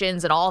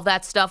reputations and all of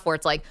that stuff where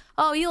it's like,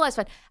 oh, Eli's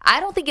fine. I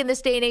don't think in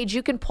this day and age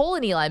you can pull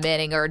an Eli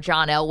Manning or a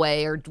John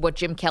Elway or what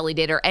Jim Kelly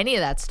did or any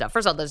of that stuff.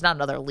 First of all, there's not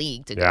another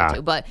league to go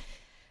to, but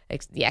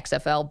the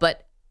XFL.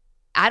 But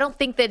I don't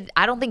think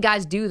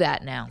guys do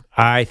that now.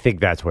 I think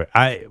that's what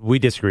we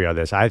disagree on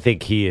this. I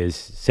think he is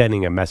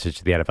sending a message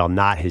to the NFL,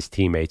 not his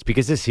teammates,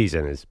 because this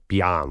season is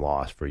beyond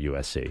loss for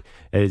USC.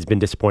 It has been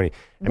disappointing.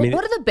 I mean,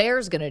 what are the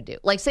Bears going to do?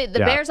 Like, say the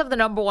Bears have the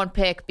number 1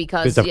 pick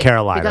because of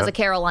Carolina. Because of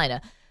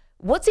Carolina.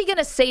 What's he going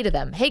to say to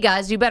them? Hey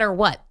guys, you better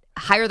what?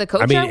 Hire the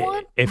coach I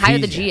want? Hire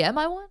the GM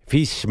I want? If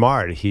he's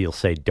smart, he'll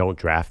say, "Don't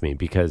draft me,"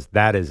 because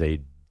that is a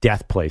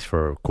death place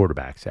for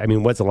quarterbacks. I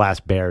mean, what's the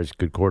last Bears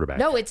good quarterback?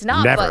 No, it's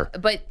not. Never.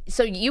 But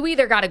so you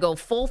either got to go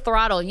full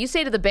throttle. You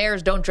say to the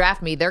Bears, don't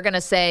draft me. They're going to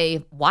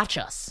say, watch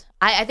us.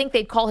 I think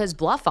they'd call his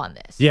bluff on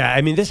this. Yeah,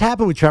 I mean, this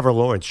happened with Trevor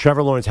Lawrence.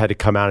 Trevor Lawrence had to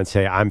come out and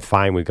say, I'm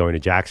fine with going to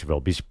Jacksonville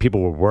because people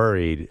were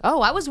worried.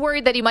 Oh, I was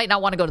worried that he might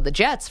not want to go to the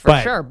Jets for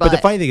sure. But the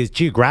funny thing is,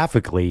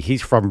 geographically,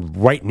 he's from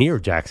right near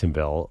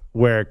Jacksonville,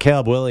 where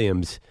Caleb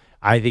Williams,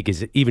 I think,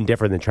 is even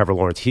different than Trevor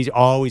Lawrence. He's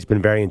always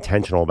been very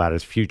intentional about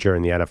his future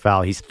in the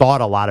NFL. He's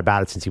thought a lot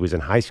about it since he was in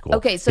high school.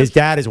 Okay, so his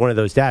dad is one of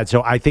those dads.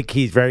 So I think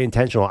he's very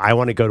intentional. I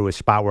want to go to a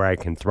spot where I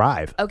can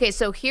thrive. Okay,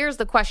 so here's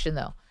the question,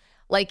 though.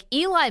 Like,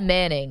 Eli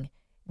Manning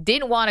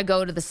didn't want to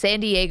go to the San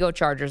Diego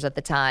Chargers at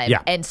the time.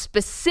 Yeah. And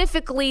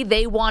specifically,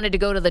 they wanted to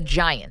go to the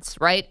Giants,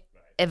 right?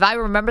 If I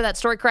remember that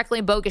story correctly,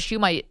 and Bogus, you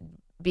might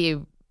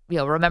be,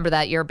 remember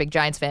that. You're a big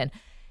Giants fan.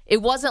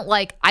 It wasn't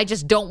like, I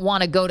just don't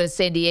want to go to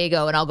San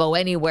Diego and I'll go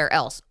anywhere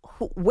else.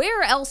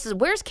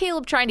 Where's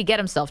Caleb trying to get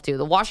himself to?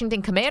 The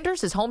Washington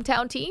Commanders, his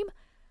hometown team?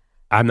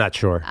 I'm not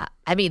sure.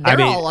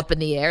 They're all up in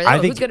the air.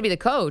 Who's going to be the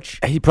coach?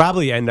 He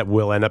probably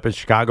will end up in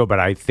Chicago, but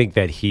I think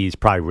that he's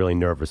probably really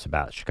nervous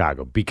about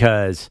Chicago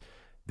because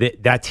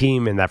that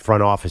team and that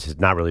front office has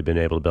not really been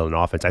able to build an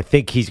offense. I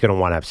think he's going to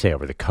want to have say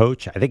over the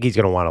coach. I think he's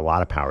going to want a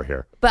lot of power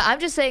here. But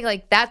I'm just saying,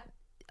 like, that.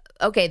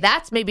 Okay,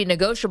 that's maybe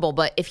negotiable,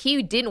 but if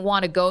he didn't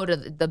want to go to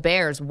the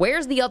Bears,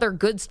 where's the other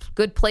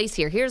good place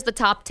here? Here's the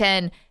top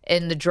 10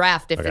 in the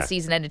draft if the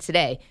season ended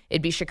today.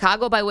 It'd be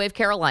Chicago by way of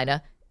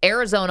Carolina.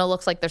 Arizona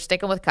looks like they're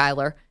sticking with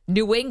Kyler.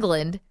 New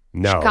England.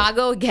 No.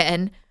 Chicago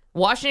again.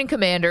 Washington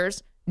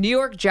Commanders. New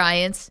York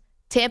Giants.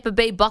 Tampa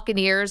Bay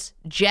Buccaneers.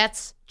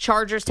 Jets.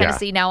 Chargers,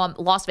 Tennessee, now I'm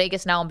Las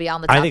Vegas, now I'm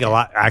beyond the top 10. I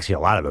think a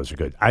lot of those are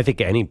good. I think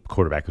any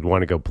quarterback would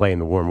want to go play in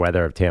the warm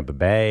weather of Tampa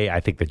Bay. I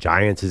think the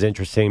Giants is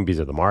interesting because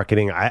of the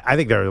marketing. I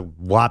think there are a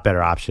lot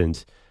better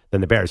options than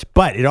the Bears.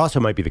 But it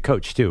also might be the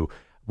coach, too.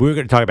 We were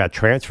going to talk about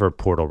transfer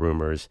portal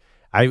rumors.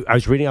 I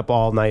was reading up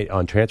all night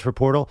on transfer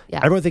portal.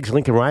 Yeah. Everyone thinks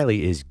Lincoln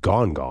Riley is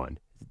gone.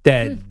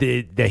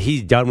 That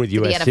he's done with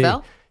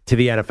USC. To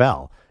the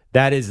NFL.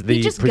 That is the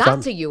he just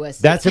got to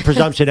USC. That's the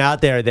presumption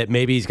out there that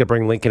maybe he's going to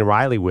bring Lincoln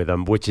Riley with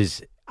him, which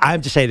is,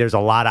 I'm just saying there's a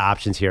lot of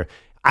options here.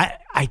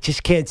 I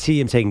just can't see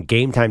him taking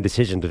game time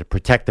decisions to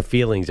protect the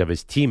feelings of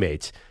his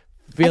teammates.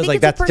 Feels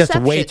like that's just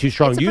way too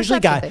strong.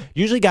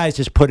 Usually guys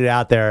just put it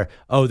out there,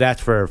 oh,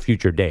 that's for a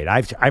future date.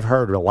 I've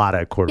heard a lot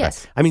of quarterbacks.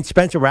 Yes. I mean,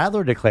 Spencer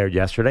Rattler declared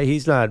yesterday.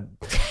 He's not,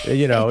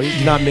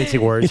 he's not mincing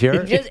words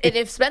here. And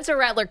if Spencer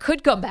Rattler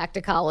could come back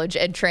to college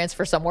and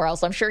transfer somewhere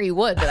else, I'm sure he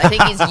would. But I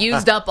think he's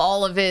used up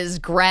all of his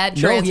grad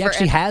transfer. No, he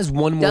actually has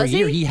one more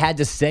year. He? He had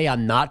to say,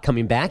 I'm not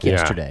coming back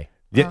yesterday.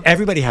 Yeah,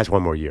 everybody has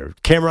one more year.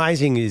 Cam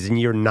Rising is in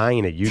year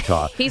 9 at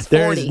Utah. He's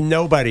 40. There's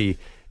nobody.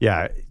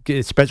 Yeah,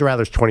 Spencer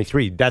Rattler's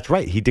 23. That's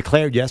right. He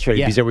declared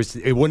yesterday because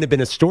it wouldn't have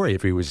been a story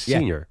if he was a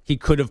senior. He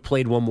could have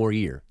played one more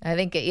year. I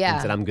think,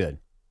 And said, I'm good.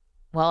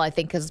 Well, I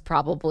think because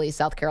probably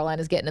South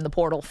Carolina's getting in the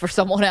portal for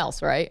someone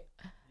else, right?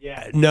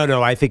 Yeah.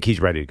 No, I think he's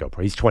ready to go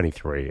pro. He's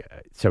 23,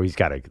 so he's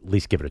got to at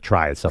least give it a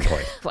try at some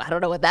point. Well, I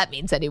don't know what that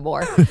means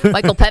anymore.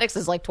 Michael Penix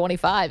is like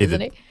 25, isn't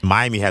he?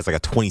 Miami has like a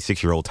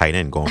 26-year-old tight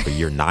end going for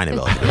year 9 of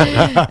eligibility.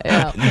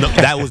 No,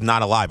 that was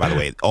not a lie, by the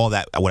way. All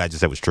that, what I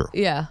just said was true.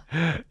 Yeah.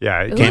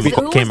 Yeah. Cam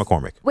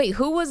McCormick. Wait,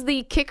 who was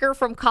the kicker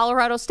from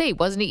Colorado State?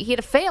 Wasn't he? He had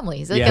a family.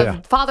 He's like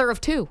a father of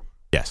 2.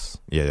 Yes.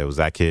 Yeah, there was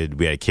that kid.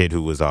 We had a kid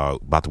who was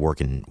about to work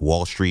in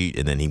Wall Street,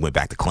 and then he went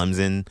back to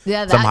Clemson.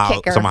 Yeah, that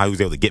kicker. Somehow he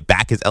was able to get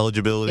back his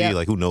eligibility. Yep.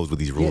 Like, who knows what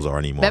these rules are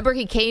anymore. Remember,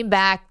 he came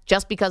back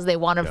just because they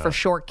wanted him for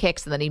short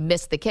kicks, and then he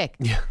missed the kick.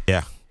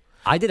 Yeah.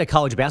 I did a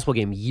college basketball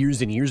game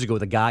years and years ago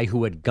with a guy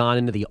who had gone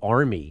into the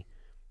Army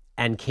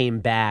and came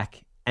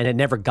back and had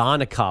never gone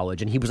to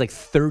college, and he was like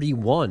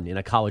 31 in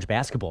a college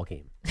basketball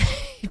game.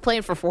 He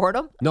playing for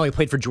Fordham? No, he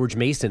played for George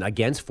Mason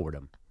against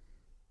Fordham.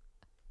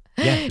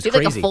 Yeah, it was he had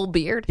crazy. like a full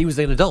beard. He was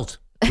an adult.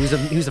 He was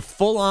a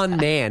full-on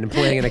man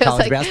playing in a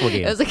college basketball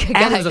game. It was like a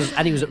guy.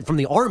 And he was from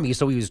the Army,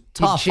 so he was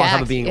tough on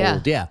top of being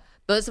old. Yeah.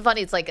 But it's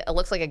funny. It's like it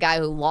looks like a guy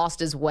who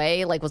lost his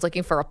way, like was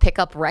looking for a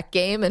pickup rec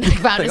game and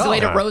found his way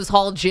to Rose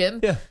Hall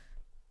Gym. Yeah.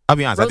 I'll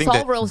be honest. Rose I think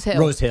Hall, Rose Hill.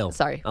 Rose Hill.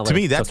 Sorry. To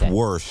me, that's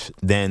worse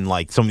than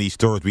like some of these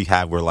stories we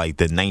have where like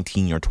the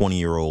 19 or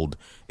 20-year-old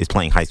is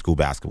playing high school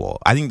basketball.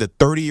 I think the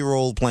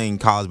 30-year-old playing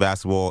college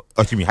basketball,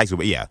 high school,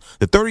 but yeah,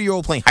 the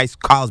 30-year-old playing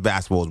college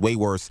basketball is way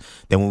worse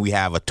than when we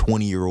have a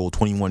 20-year-old,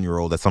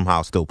 21-year-old that's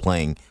somehow still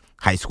playing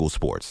high school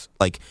sports.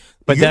 Like,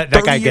 but that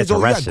guy gets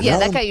arrested. Yeah,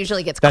 that guy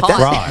usually gets caught.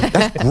 Fraud.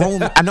 That's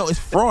grown. I know it's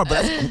fraud,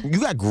 but you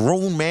got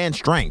grown man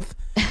strength,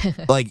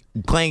 like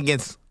playing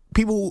against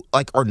people who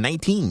like are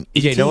 19.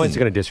 18. EJ, no one's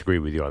going to disagree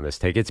with you on this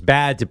take. It's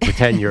bad to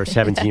pretend you're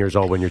 17 years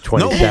old when you're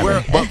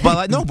 27.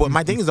 But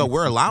my thing is that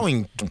we're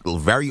allowing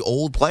very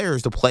old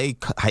players to play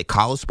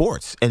college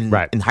sports, and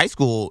in high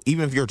school,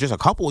 even if you're just a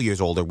couple of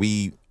years older,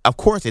 of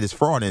course it is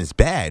fraud and it's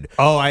bad.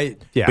 Yeah.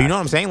 But you know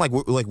what I'm saying? Like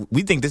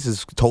we think this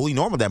is totally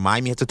normal that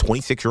Miami hits a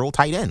 26-year-old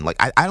tight end. Like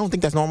I don't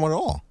think that's normal at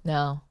all.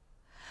 No.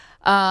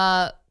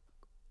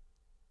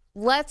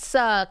 Let's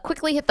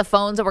quickly hit the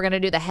phones, and we're going to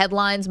do the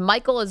headlines.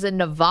 Michael is in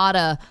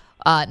Nevada,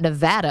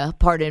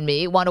 pardon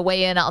me. Want to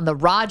weigh in on the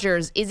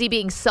Rodgers. Is he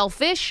being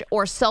selfish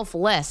or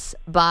selfless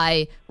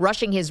by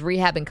rushing his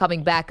rehab and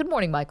coming back? Good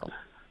morning, Michael.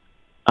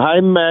 Hi,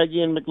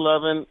 Maggie and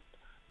McLovin.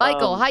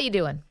 Michael, how you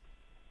doing?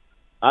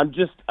 I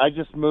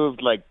just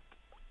moved like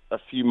a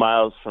few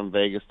miles from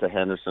Vegas to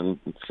Henderson,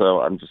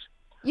 so I'm just.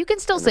 You can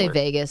still say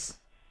Vegas.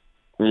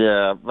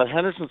 Yeah, but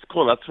Henderson's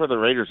cool. That's where the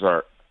Raiders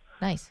are.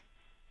 Nice.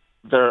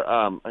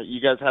 You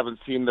guys haven't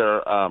seen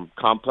their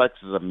complex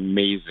is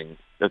amazing.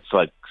 It's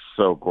like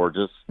so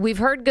gorgeous. We've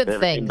heard good they have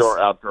things. An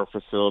indoor-outdoor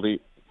facility.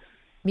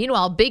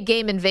 Meanwhile, big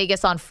game in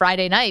Vegas on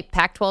Friday night,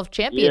 Pac-12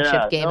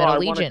 championship game at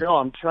Allegiant. I want to go.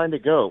 I'm trying to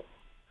go.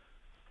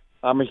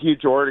 I'm a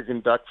huge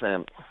Oregon Duck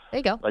fan. There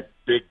you go. Like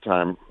big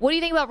time. What do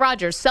you think about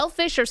Rodgers?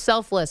 Selfish or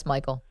selfless,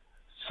 Michael?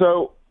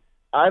 So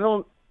I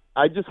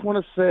just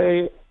want to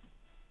say,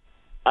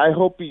 I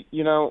hope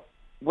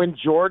when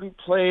Jordan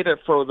played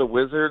for the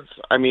Wizards,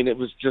 I mean, it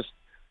was just,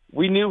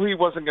 we knew he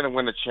wasn't going to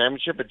win a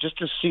championship, but just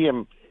to see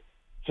him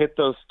hit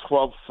those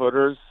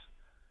 12-footers,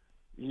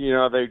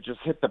 they just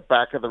hit the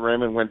back of the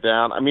rim and went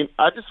down. I mean,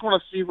 I just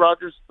want to see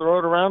Rodgers throw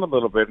it around a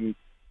little bit, and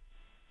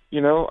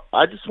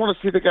I just want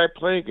to see the guy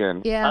play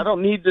again. Yeah. I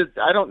don't need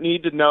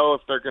to know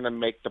if they're going to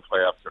make the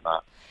playoffs or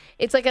not.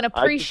 It's like an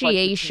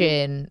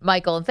appreciation,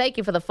 Michael, and thank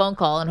you for the phone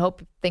call, and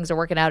hope things are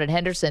working out in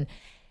Henderson.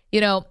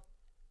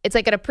 It's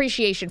like an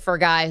appreciation for a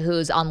guy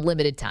who's on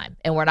limited time,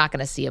 and we're not going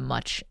to see him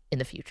much in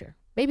the future.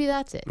 Maybe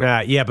that's it.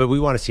 Yeah, but we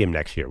want to see him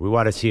next year. We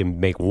want to see him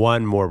make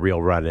one more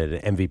real run at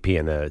an MVP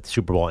and a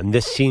Super Bowl. And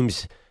this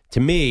seems, to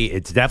me,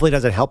 it definitely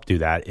doesn't help do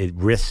that. It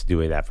risks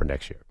doing that for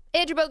next year.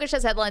 Andrew Bogusch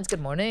has headlines. Good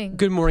morning.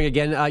 Good morning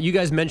again. You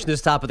guys mentioned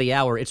this top of the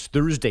hour. It's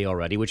Thursday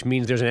already, which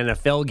means there's an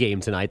NFL game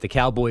tonight, the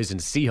Cowboys and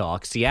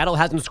Seahawks. Seattle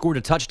hasn't scored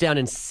a touchdown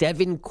in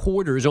 7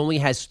 quarters, only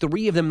has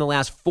 3 of them in the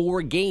last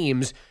 4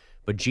 games.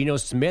 But Geno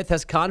Smith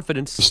has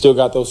confidence. We still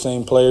got those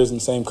same players and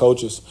same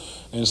coaches.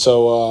 And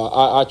so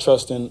I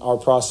trust in our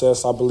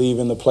process. I believe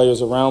in the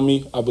players around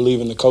me. I believe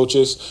in the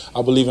coaches.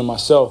 I believe in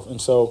myself. And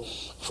so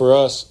for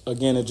us,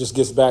 again, it just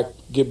get back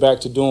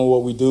to doing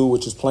what we do,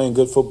 which is playing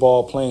good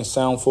football, playing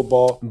sound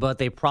football. But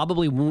they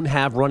probably won't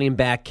have running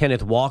back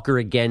Kenneth Walker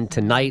again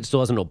tonight. Still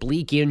has an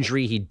oblique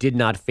injury. He did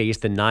not face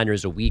the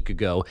Niners a week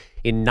ago.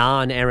 In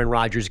non-Aaron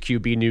Rodgers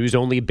QB news,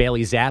 only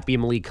Bailey Zappi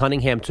and Malik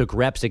Cunningham took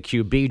reps at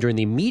QB during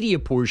the media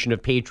portion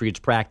of Patriots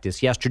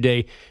practice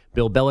yesterday.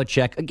 Bill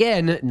Belichick,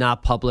 again,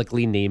 not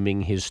publicly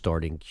naming his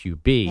starting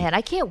QB. Man,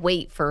 I can't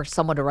wait for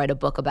someone to write a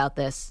book about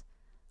this.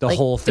 The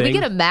whole thing. Do we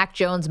get a Mac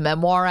Jones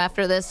memoir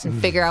after this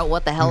and figure out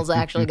what the hell's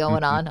actually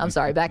going on? I'm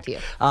sorry, back to you.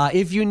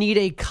 If you need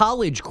a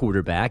college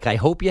quarterback, I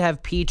hope you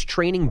have Pete's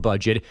training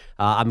budget.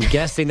 I'm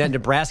guessing that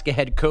Nebraska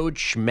head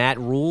coach Matt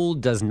Rule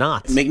does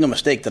not. Make no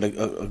mistake that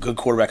a good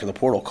quarterback in the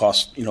portal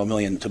costs $1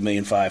 million to $1.5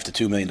 million to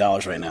 $2 million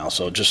right now.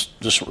 So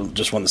just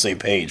on the same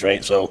page,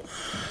 right? So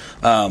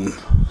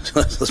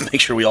let's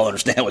make sure we all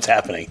understand what's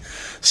happening.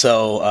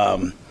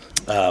 So.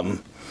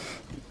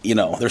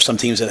 There's some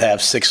teams that have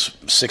 $6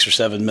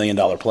 or $7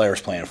 million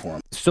players playing for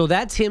him. So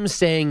that's him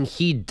saying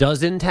he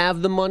doesn't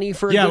have the money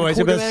for a good I was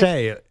about to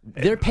say.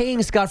 They're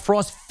paying Scott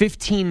Frost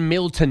 $15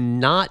 million to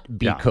not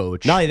be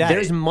coach. Not only that,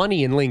 there's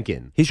money in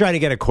Lincoln. He's trying to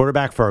get a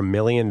quarterback for $1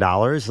 million.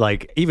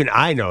 Like, even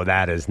I know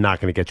that is not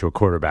going to get you a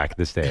quarterback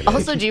this day.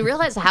 Also, do you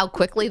realize how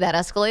quickly that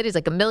escalated? It's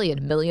like $1 million,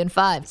 $1.5 million,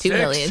 $2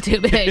 million,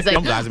 $2 million. Like,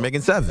 some guys are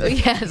making 7.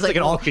 Yeah, it's like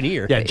an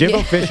auctioneer. Yeah,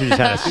 Jimbo Fisher just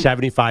had a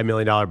 $75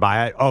 million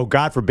buyout. Oh,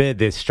 God forbid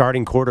the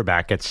starting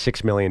quarterback gets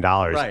 $6 million.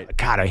 Right.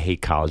 God, I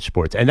hate college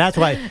sports. And that's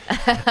why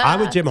I'm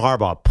with Jim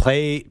Harbaugh.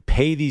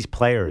 Pay these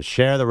players.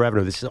 Share the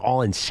revenue. This is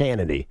all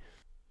insanity.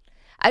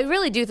 I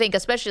really do think,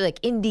 especially like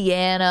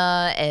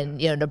Indiana and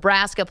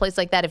Nebraska, a place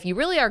like that, if you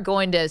really are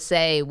going to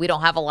say we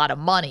don't have a lot of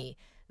money,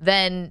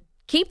 then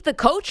keep the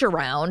coach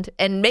around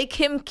and make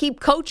him keep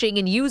coaching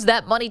and use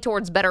that money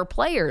towards better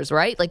players,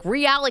 right? Like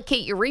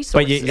reallocate your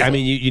resources. But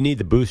you need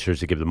the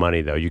boosters to give the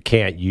money, though. You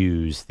can't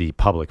use the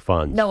public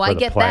funds. No, for I the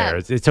get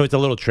players. that. So it's a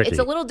little tricky. It's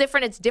a little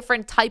different. It's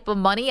different type of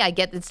money. I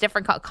get it's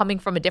different coming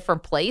from a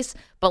different place.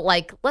 But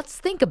like, let's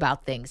think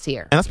about things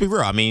here. And let's be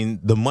real. I mean,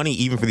 the money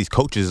even for these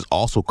coaches is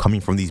also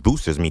coming from these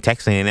boosters. I mean,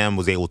 Texas A&M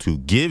was able to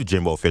give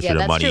Jimbo Fisher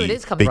the money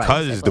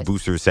because the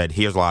boosters said,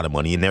 "Here's a lot of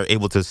money," and they're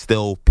able to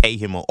still pay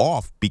him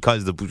off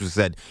because the boosters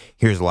said,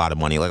 "Here's a lot of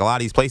money." Like a lot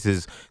of these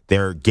places,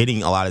 they're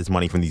getting a lot of this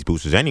money from these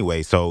boosters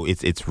anyway. So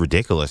it's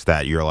ridiculous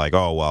that you're like,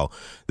 oh well,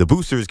 the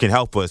boosters can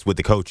help us with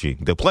the coaching.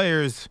 The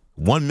players,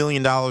 $1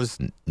 million,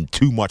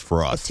 too much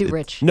for us. It's too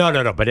rich.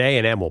 No. But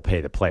A&M will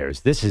pay the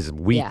players. This is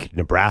weak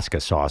Nebraska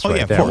sauce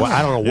right there. Well,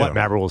 I don't know what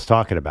Matt Rhule's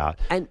talking about.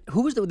 And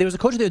there was a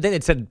coach the other day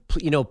that said,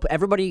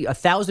 everybody,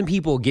 1,000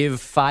 people give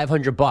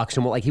 $500,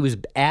 and like he was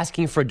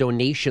asking for a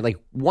donation, like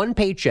one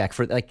paycheck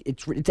for like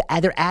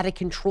they're out of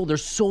control.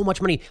 There's so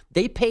much money.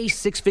 They pay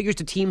six figures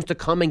to teams to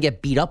come and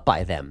get beat up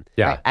by them.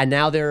 Yeah, right? And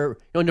now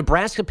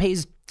Nebraska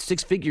pays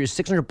six figures,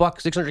 $600,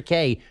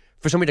 $600K.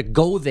 For somebody to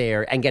go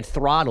there and get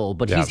throttled,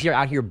 but he's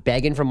out here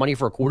begging for money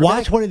for a quarterback.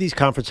 Watch one of these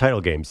conference title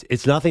games.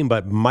 It's nothing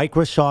but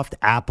Microsoft,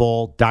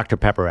 Apple, Dr.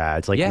 Pepper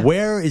ads. Like,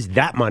 where is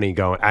that money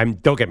going?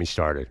 Don't get me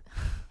started.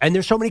 And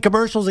there's so many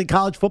commercials in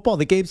college football.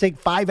 The games take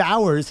 5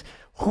 hours.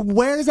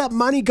 Where is that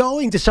money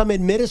going? To some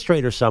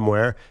administrator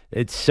somewhere?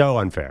 It's so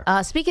unfair.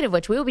 Speaking of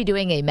which, we will be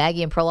doing a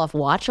Maggie and Perloff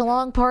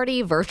watch-along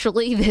party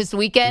virtually this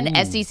weekend.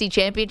 SEC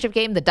championship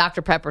game. The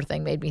Dr. Pepper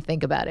thing made me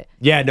think about it.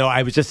 Yeah, no,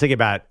 I was just thinking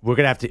about we're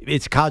going to have to,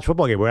 it's a college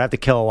football game. We're going to have to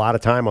kill a lot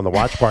of time on the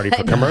watch party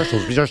for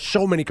commercials because there's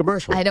so many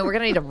commercials. I know, we're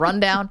going to need a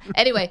rundown.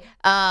 Anyway,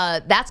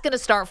 that's going to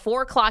start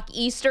 4 o'clock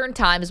Eastern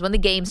time is when the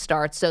game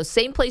starts. So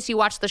same place you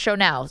watch the show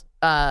now.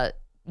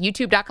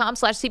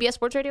 YouTube.com/CBS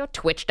Sports Radio,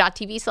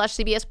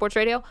 Twitch.tv/CBS Sports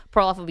Radio.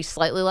 Perloff will be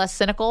slightly less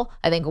cynical.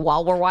 I think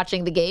while we're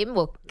watching the game,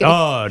 we'll get no.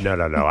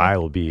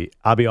 I'll be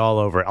all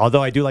over it.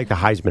 Although I do like the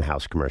Heisman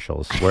House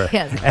commercials where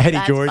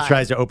Eddie George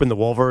tries to open the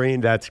Wolverine.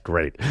 That's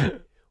great.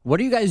 What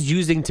are you guys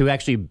using to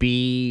actually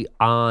be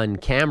on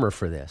camera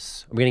for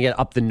this? Are we going to get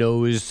up the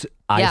nose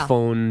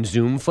iPhone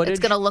Zoom footage?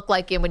 It's going to look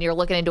like when you're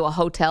looking into a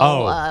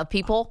hotel,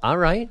 people. All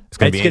right. It's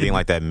going to be anything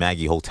like that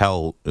Maggie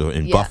Hotel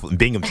in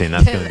Binghamton.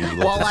 That's going to be a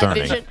little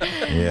concerning. Vision.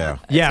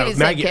 Yeah,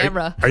 Maggie,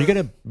 are you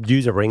going to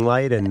use a ring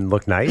light and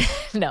look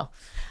nice? No.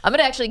 I'm going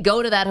to actually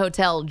go to that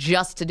hotel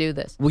just to do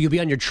this. Will you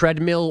be on your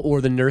treadmill or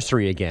the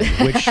nursery again?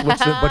 What's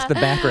the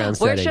background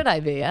setting? Where should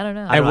I be? I don't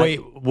know. And wait,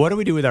 what do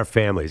we do with our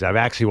families? I've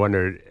actually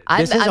wondered.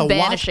 This is a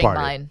banishing watch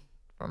party. mine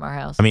from our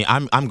house. I mean,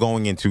 I'm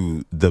going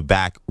into the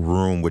back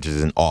room, which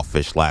is an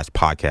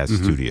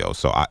office/podcast studio.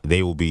 So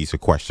they will be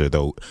sequestered,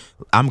 though.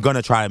 I'm going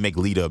to try to make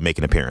Lita make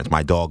an appearance.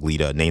 My dog,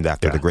 Lita, named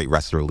after the great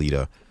wrestler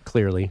Lita.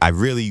 Clearly. I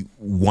really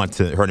want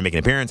her to make an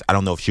appearance. I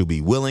don't know if she'll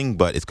be willing,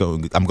 but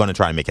I'm going to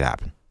try to make it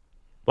happen.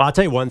 Well, I'll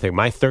tell you one thing.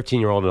 My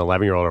 13-year-old and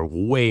 11-year-old are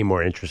way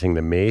more interesting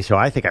than me, so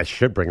I think I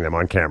should bring them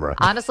on camera.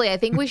 Honestly, I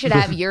think we should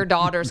have your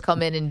daughters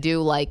come in and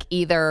do like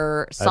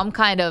either some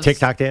kind of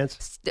TikTok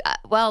dance.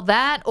 Well,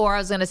 that, or I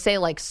was going to say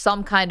like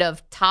some kind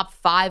of top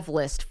 5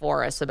 list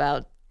for us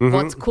about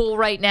what's cool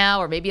right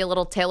now, or maybe a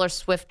little Taylor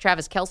Swift,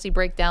 Travis Kelce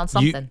breakdown,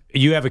 something.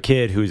 You have a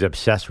kid who's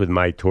obsessed with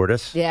my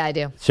tortoise. Yeah, I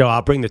do. So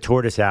I'll bring the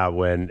tortoise out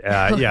when.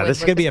 This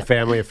is going to be a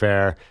family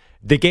affair.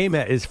 The game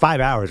is 5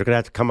 hours. We're going to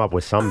have to come up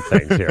with some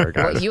things here,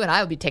 guys. Well, you and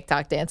I will be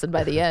TikTok dancing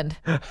by the end.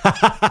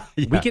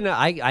 We can.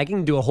 I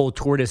can do a whole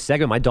tortoise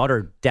segment. My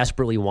daughter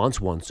desperately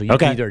wants one, so you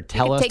can either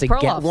tell us to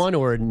get one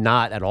or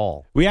not at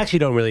all. We actually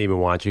don't really even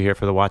want you here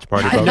for the watch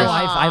party. No,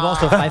 I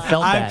felt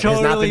that. It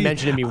has not been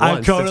mentioned to me once.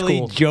 I'm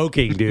totally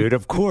joking, dude.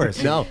 Of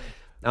course. No,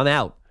 I'm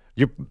out.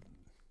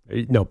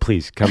 No,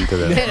 please come to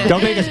this.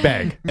 Don't make us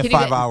beg.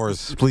 5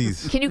 hours,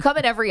 please. Can you come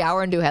in every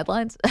hour and do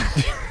headlines?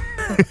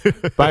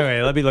 By the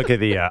way, let me look at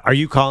the. Are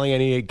you calling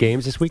any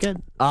games this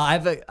weekend? I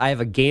have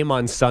a game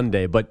on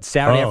Sunday, but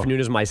Saturday afternoon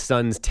is my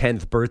son's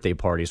 10th birthday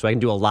party, so I can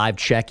do a live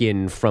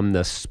check-in from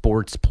the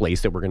sports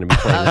place that we're going to be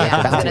playing.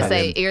 I was going to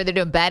say you're either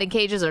doing batting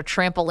cages or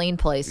trampoline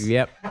place.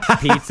 Yep,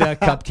 pizza,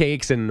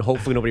 cupcakes, and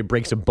hopefully nobody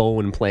breaks a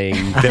bone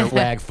playing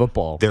flag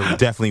football. There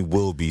definitely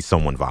will be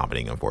someone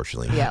vomiting,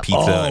 unfortunately. Yep.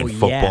 Pizza and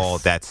football.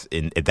 Yes. That's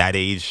at that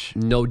age,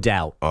 no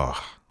doubt.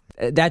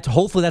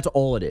 Hopefully that's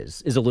all it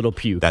is a little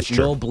puke. That's true.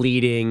 No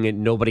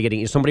bleeding, nobody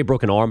getting. Somebody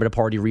broke an arm at a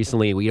party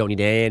recently. We don't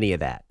need any of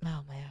that.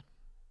 Oh man.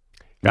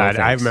 God,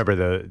 I remember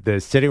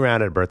the sitting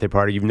around at a birthday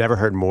party. You've never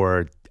heard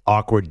more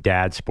awkward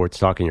dad sports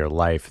talk in your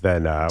life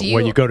than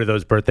when you go to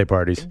those birthday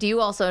parties. Do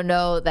you also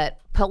know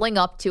that pulling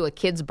up to a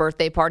kid's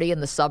birthday party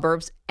in the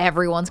suburbs,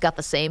 everyone's got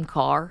the same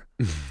car?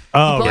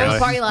 Oh, really?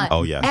 Party lot.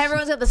 Oh, yeah.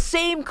 Everyone's got the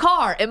same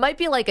car. It might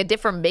be like a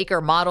different make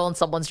or model, and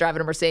someone's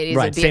driving a Mercedes.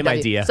 Right, and BMW, same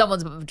idea.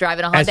 Someone's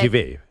driving a Hyundai.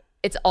 SUV.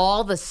 It's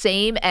all the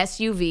same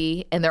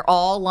SUV, and they're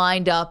all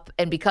lined up.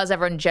 And because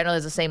everyone generally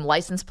has the same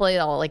license plate,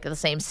 all like the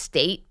same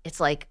state, it's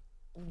like,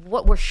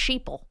 what? We're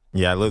sheeple.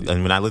 Yeah,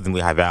 when I lived in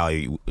Lehigh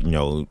Valley,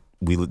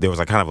 there was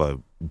like kind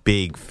of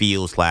big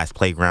field /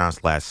 playground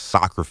 /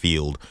 soccer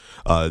field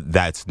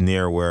that's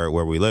near where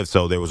we live.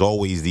 So there was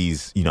always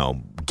these,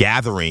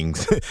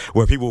 gatherings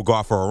where people would go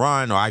out for a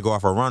run, or I go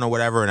out for a run or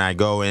whatever, and I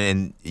go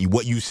and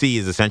what you see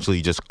is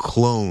essentially just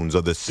clones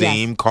of the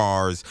same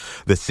cars,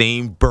 the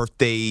same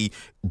birthday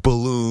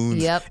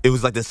balloons. Yep. It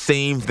was like the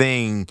same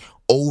thing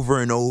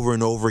over and over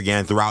and over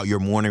again throughout your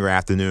morning or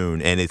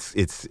afternoon, and it's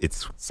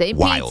same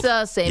wild.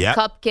 Pizza, same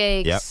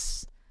cupcakes. Yep.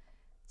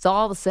 It's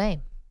all the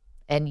same,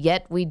 and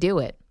yet we do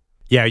it.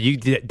 Yeah, you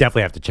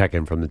definitely have to check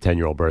in from the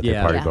 10-year-old birthday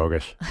party, Yeah.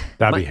 Bogus.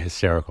 That'd be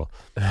hysterical.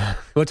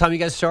 What time are you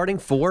guys starting?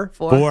 4?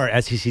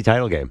 4 SEC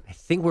title game. I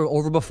think we're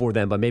over before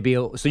then, but maybe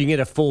so you can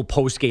get a full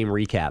post-game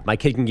recap. My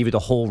kid can give you the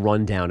whole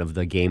rundown of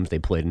the games they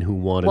played and who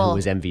won and who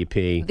was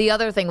MVP. The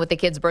other thing with the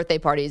kids' birthday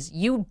parties,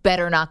 you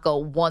better not go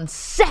 1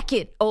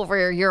 second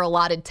over your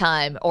allotted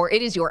time, or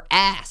it is your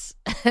ass.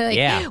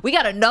 Yeah. We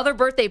got another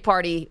birthday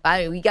party.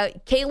 We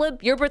got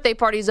Caleb, your birthday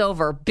party's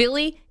over.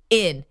 Billy,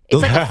 in. It's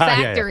like a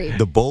factory.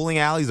 The bowling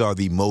alleys are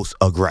the most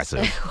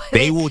aggressive.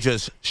 They will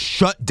just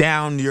shut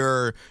down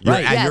your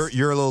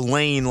little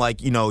lane.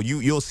 Like,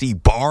 you'll see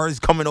bars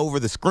coming over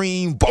the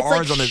screen.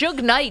 Bars it's like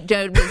Suge Knight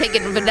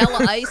taking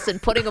Vanilla Ice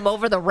and putting them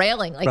over the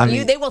railing. Like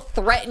they will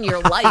threaten your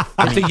life.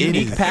 It's a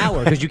unique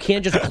power because you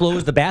can't just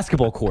close the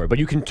basketball court, but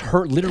you can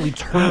literally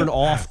turn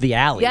off the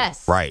alley.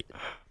 Yes. Right.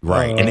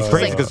 And it's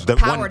crazy because the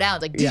power one down.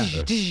 It's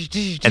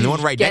like, and the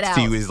one right next out.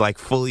 to you is like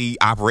fully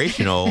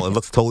operational. It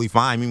looks totally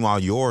fine.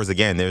 Meanwhile, yours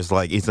again, there's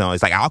like it's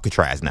like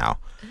Alcatraz now.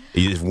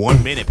 It's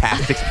 1 minute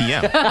past 6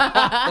 p.m.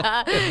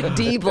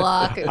 D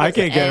block. I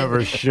can't get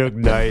over Suge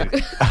Knight.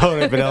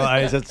 Vanilla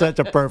Ice. That's such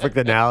a perfect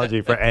analogy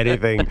for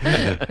anything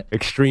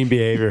extreme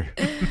behavior.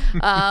 We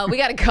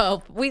got to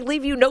go. We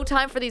leave you no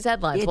time for these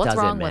headlines. It What's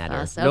doesn't wrong matter.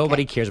 with us? Okay.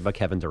 Nobody cares about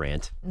Kevin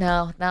Durant.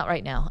 No, not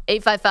right now.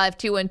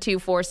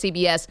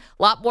 855-212-4CBS. A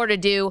lot more to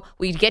do.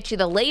 We get you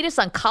the latest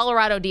on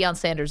Colorado. Deion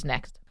Sanders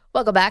next.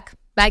 Welcome back.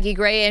 Maggie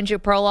Gray, Andrew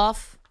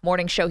Perloff.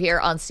 Morning show here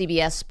on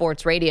CBS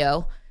Sports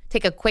Radio.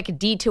 Take a quick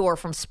detour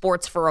from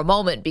sports for a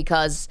moment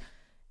because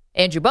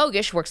Andrew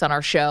Bogish works on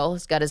our show.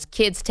 He's got his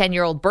kid's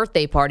 10-year-old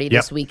birthday party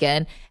this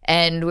weekend.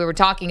 And we were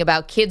talking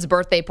about kids'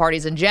 birthday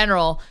parties in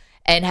general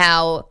and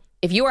how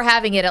if you are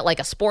having it at like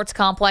a sports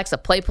complex, a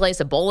play place,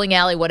 a bowling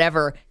alley,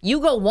 whatever, you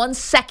go 1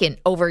 second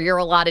over your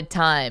allotted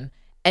time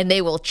and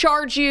they will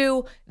charge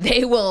you.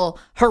 They will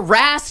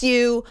harass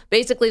you.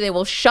 Basically, they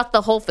will shut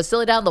the whole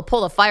facility down. They'll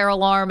pull the fire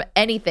alarm,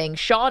 anything.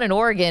 Sean in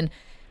Oregon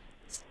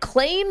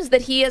claims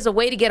that he has a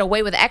way to get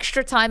away with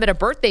extra time at a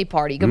birthday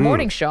party. Good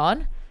morning,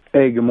 Sean.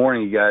 Hey, good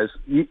morning, you guys.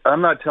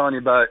 I'm not telling you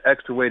about an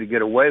extra way to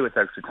get away with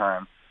extra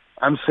time.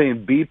 I'm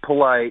saying be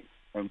polite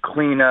and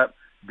clean up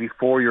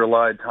before your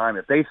allotted time.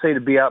 If they say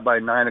to be out by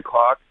 9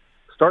 o'clock,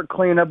 start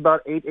cleaning up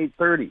about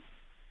 8:30.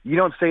 You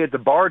don't stay at the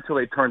bar till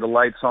they turn the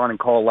lights on and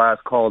call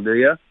last call, do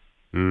you?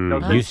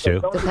 Used to.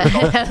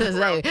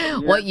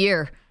 What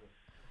year?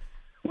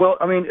 Well,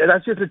 I mean,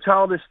 that's just a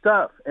childish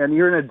stuff. And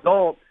you're an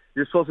adult.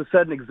 You're supposed to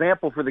set an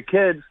example for the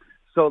kids.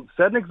 So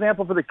set an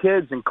example for the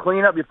kids and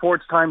clean up before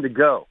it's time to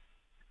go.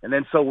 And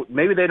then so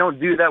maybe they don't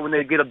do that when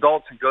they get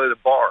adults and go to the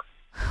bar.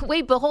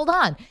 Wait, but hold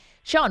on.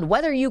 Sean,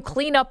 whether you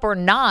clean up or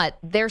not,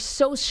 they're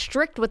so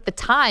strict with the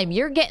time.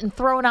 You're getting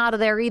thrown out of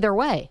there either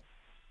way.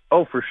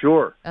 Oh, for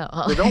sure.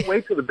 Oh. So don't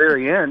wait till the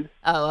very end.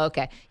 Oh,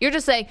 okay. You're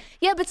just saying,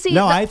 yeah, but see.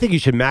 No, I think you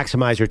should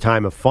maximize your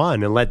time of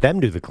fun and let them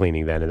do the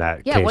cleaning then in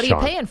that case, what are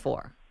Sean. you paying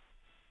for?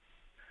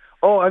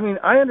 Oh, I mean,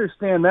 I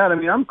understand that. I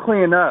mean, I'm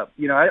cleaning up.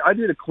 I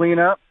do the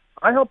cleanup.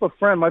 I help a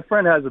friend. My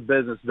friend has a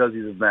business that does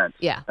these events.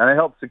 Yeah. And I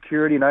help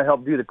security and I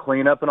help do the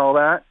cleanup and all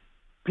that.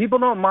 People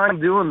don't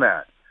mind doing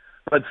that.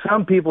 But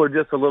some people are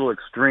just a little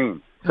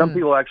extreme. Some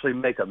people actually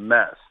make a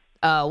mess.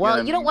 Oh,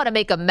 well, you don't want to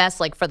make a mess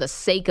like for the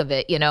sake of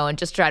it, and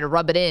just try to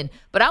rub it in.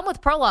 But I'm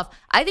with Perloff.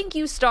 I think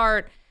you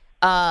start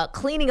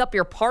cleaning up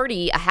your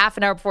party a half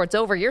an hour before it's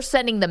over. You're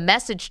sending the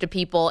message to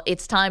people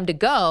it's time to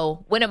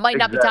go when it might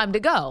not be time to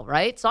go,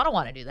 right? So I don't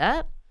want to do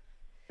that.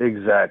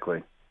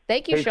 Exactly.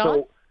 Thank you,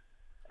 Sean.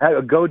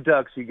 So, go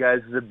Ducks, you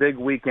guys. It's a big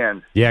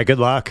weekend. Yeah, good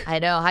luck. I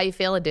know. How you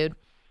feeling, dude?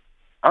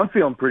 I'm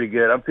feeling pretty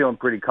good. I'm feeling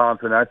pretty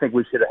confident. I think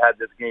we should have had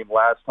this game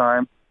last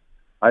time.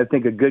 I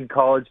think a good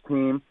college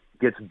team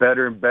gets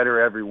better and better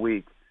every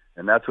week,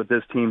 and that's what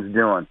this team's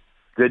doing.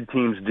 Good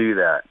teams do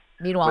that.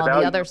 Meanwhile,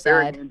 on the other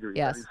side,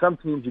 yes. I mean, some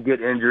teams you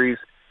get injuries,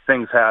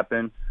 things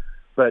happen,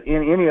 but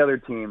in any other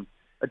team,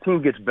 a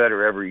team gets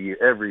better every year,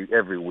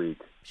 every week.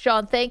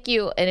 Sean, thank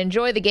you, and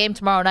enjoy the game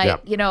tomorrow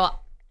night. Yeah.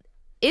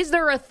 Is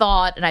there a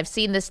thought, and I've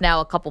seen this now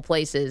a couple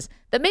places,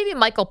 that maybe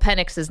Michael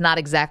Penix is not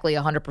exactly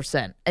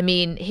 100%? I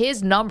mean,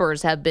 his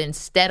numbers have been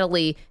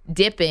steadily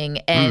dipping,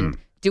 and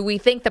do we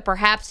think that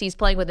perhaps he's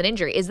playing with an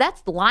injury? Is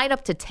that line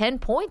up to 10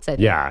 points? I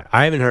think? Yeah,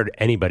 I haven't heard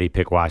anybody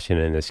pick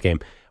Washington in this game.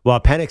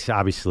 Well, Penix,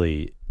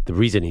 obviously, the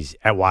reason he's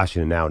at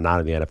Washington now, not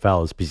in the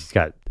NFL, is because he's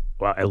got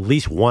at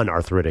least one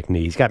arthritic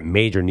knee. He's got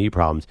major knee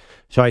problems.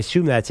 So I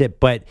assume that's it.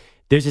 But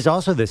there's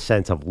also this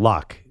sense of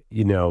luck.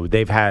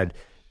 They've had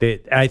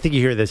I think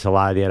you hear this a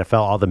lot in the NFL.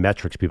 All the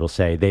metrics people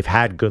say they've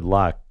had good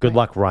luck. Good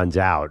luck runs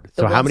out.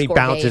 So how many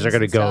bounces are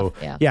going to go?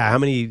 How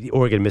many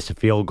Oregon missed a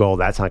field goal?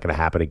 That's not going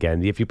to happen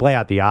again. If you play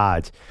out the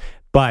odds,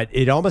 but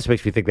it almost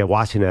makes me think that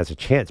Washington has a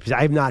chance because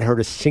I have not heard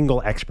a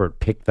single expert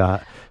pick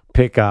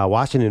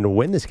Washington to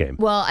win this game.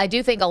 Well, I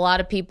do think a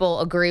lot of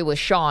people agree with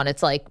Sean.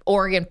 It's like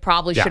Oregon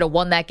probably should have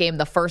won that game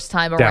the first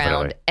time around.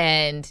 Definitely.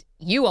 And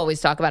you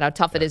always talk about how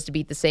tough it is to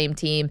beat the same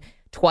team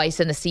twice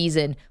in a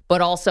season,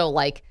 but also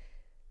like.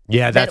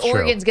 Yeah, that's that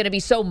Oregon's going to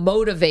be so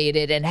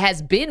motivated and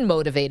has been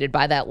motivated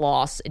by that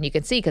loss. And you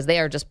can see because they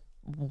are just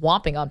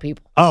whomping on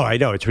people. Oh, I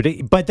know. It's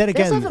ridiculous. But then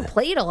again, they also haven't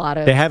played a lot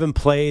of. They haven't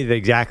played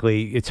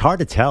exactly. It's hard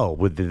to tell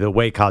with the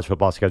way college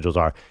football schedules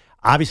are.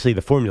 Obviously,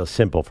 the formula is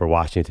simple for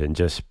Washington.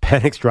 Just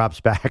Penix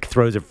drops back,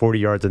 throws it 40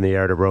 yards in the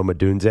air to Roma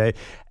Dunze,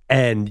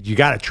 and you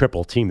got to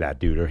triple team that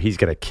dude or he's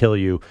going to kill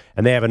you.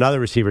 And they have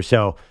another receiver.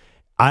 So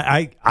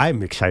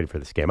I'm excited for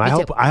this game. I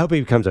hope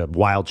it becomes a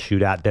wild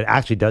shootout that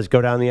actually does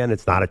go down the end.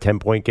 It's not a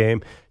 10-point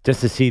game.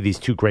 Just to see these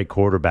two great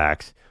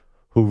quarterbacks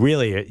who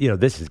really,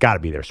 this has got to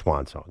be their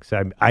swan song.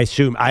 So I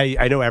assume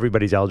I know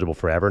everybody's eligible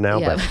forever now,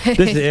 but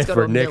this is it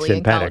for Nix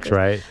and Penix,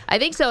 right? I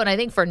think so, and I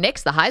think for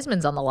Nix, the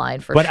Heisman's on the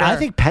line for sure. But I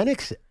think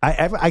Penix,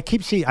 I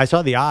keep seeing. I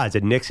saw the odds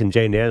that Nix and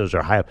Jane Daniels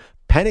are high up.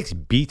 Penix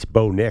beats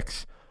Bo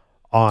Nix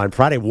on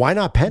Friday. Why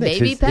not Penix?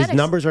 Maybe Penix. His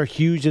numbers are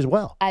huge as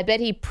well. I bet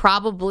he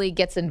probably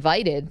gets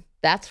invited.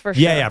 That's for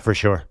sure. Yeah, for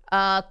sure.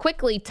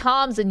 Quickly,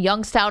 Tom's in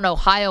Youngstown,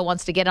 Ohio,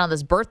 wants to get on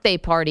this birthday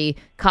party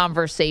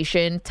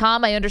conversation.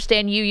 Tom, I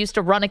understand you used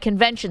to run a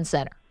convention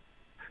center.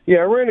 Yeah,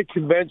 I ran a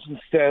convention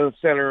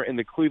center in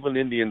the Cleveland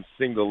Indians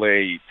single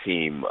A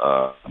team.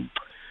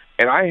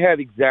 And I had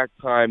exact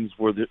times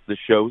where the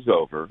show's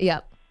over.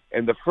 Yep.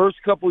 And the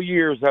first couple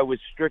years, I was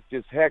strict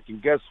as heck.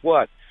 And guess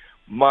what?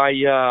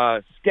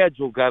 My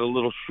schedule got a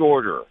little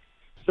shorter.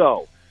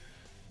 So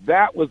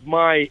that was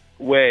my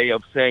way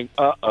of saying,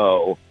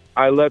 uh-oh.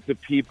 I let the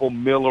people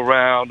mill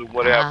around or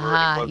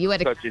whatever. You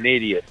had such an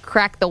idiot.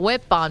 Crack the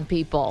whip on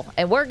people,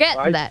 and we're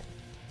getting that.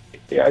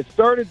 Yeah, I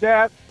started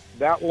that.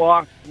 That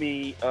lost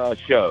me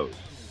shows.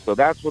 So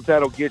that's what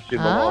that'll get you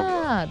in the long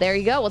run. There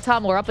you go. Well,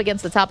 Tom, we're up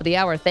against the top of the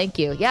hour. Thank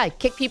you. Yeah,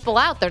 kick people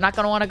out. They're not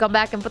going to want to come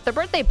back and put their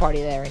birthday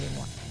party there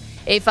anymore.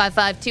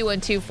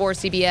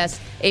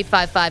 855-212-4CBS,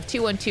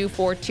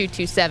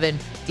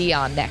 855-212-4227.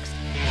 Dion next.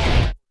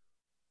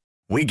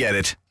 We get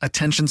it.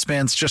 Attention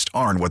spans just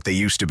aren't what they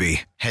used to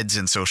be. Heads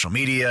in social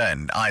media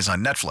and eyes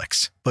on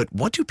Netflix. But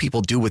what do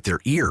people do with their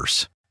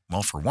ears?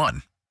 Well, for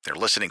one, they're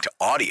listening to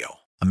audio.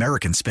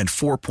 Americans spend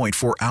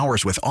 4.4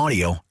 hours with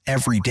audio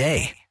every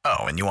day. Oh,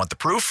 and you want the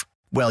proof?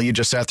 Well, you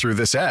just sat through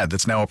this ad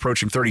that's now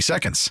approaching 30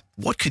 seconds.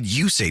 What could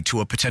you say to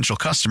a potential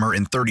customer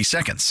in 30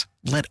 seconds?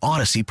 Let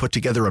Odyssey put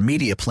together a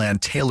media plan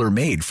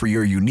tailor-made for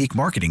your unique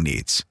marketing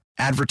needs.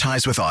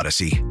 Advertise with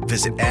Odyssey.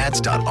 Visit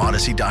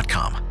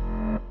ads.odyssey.com.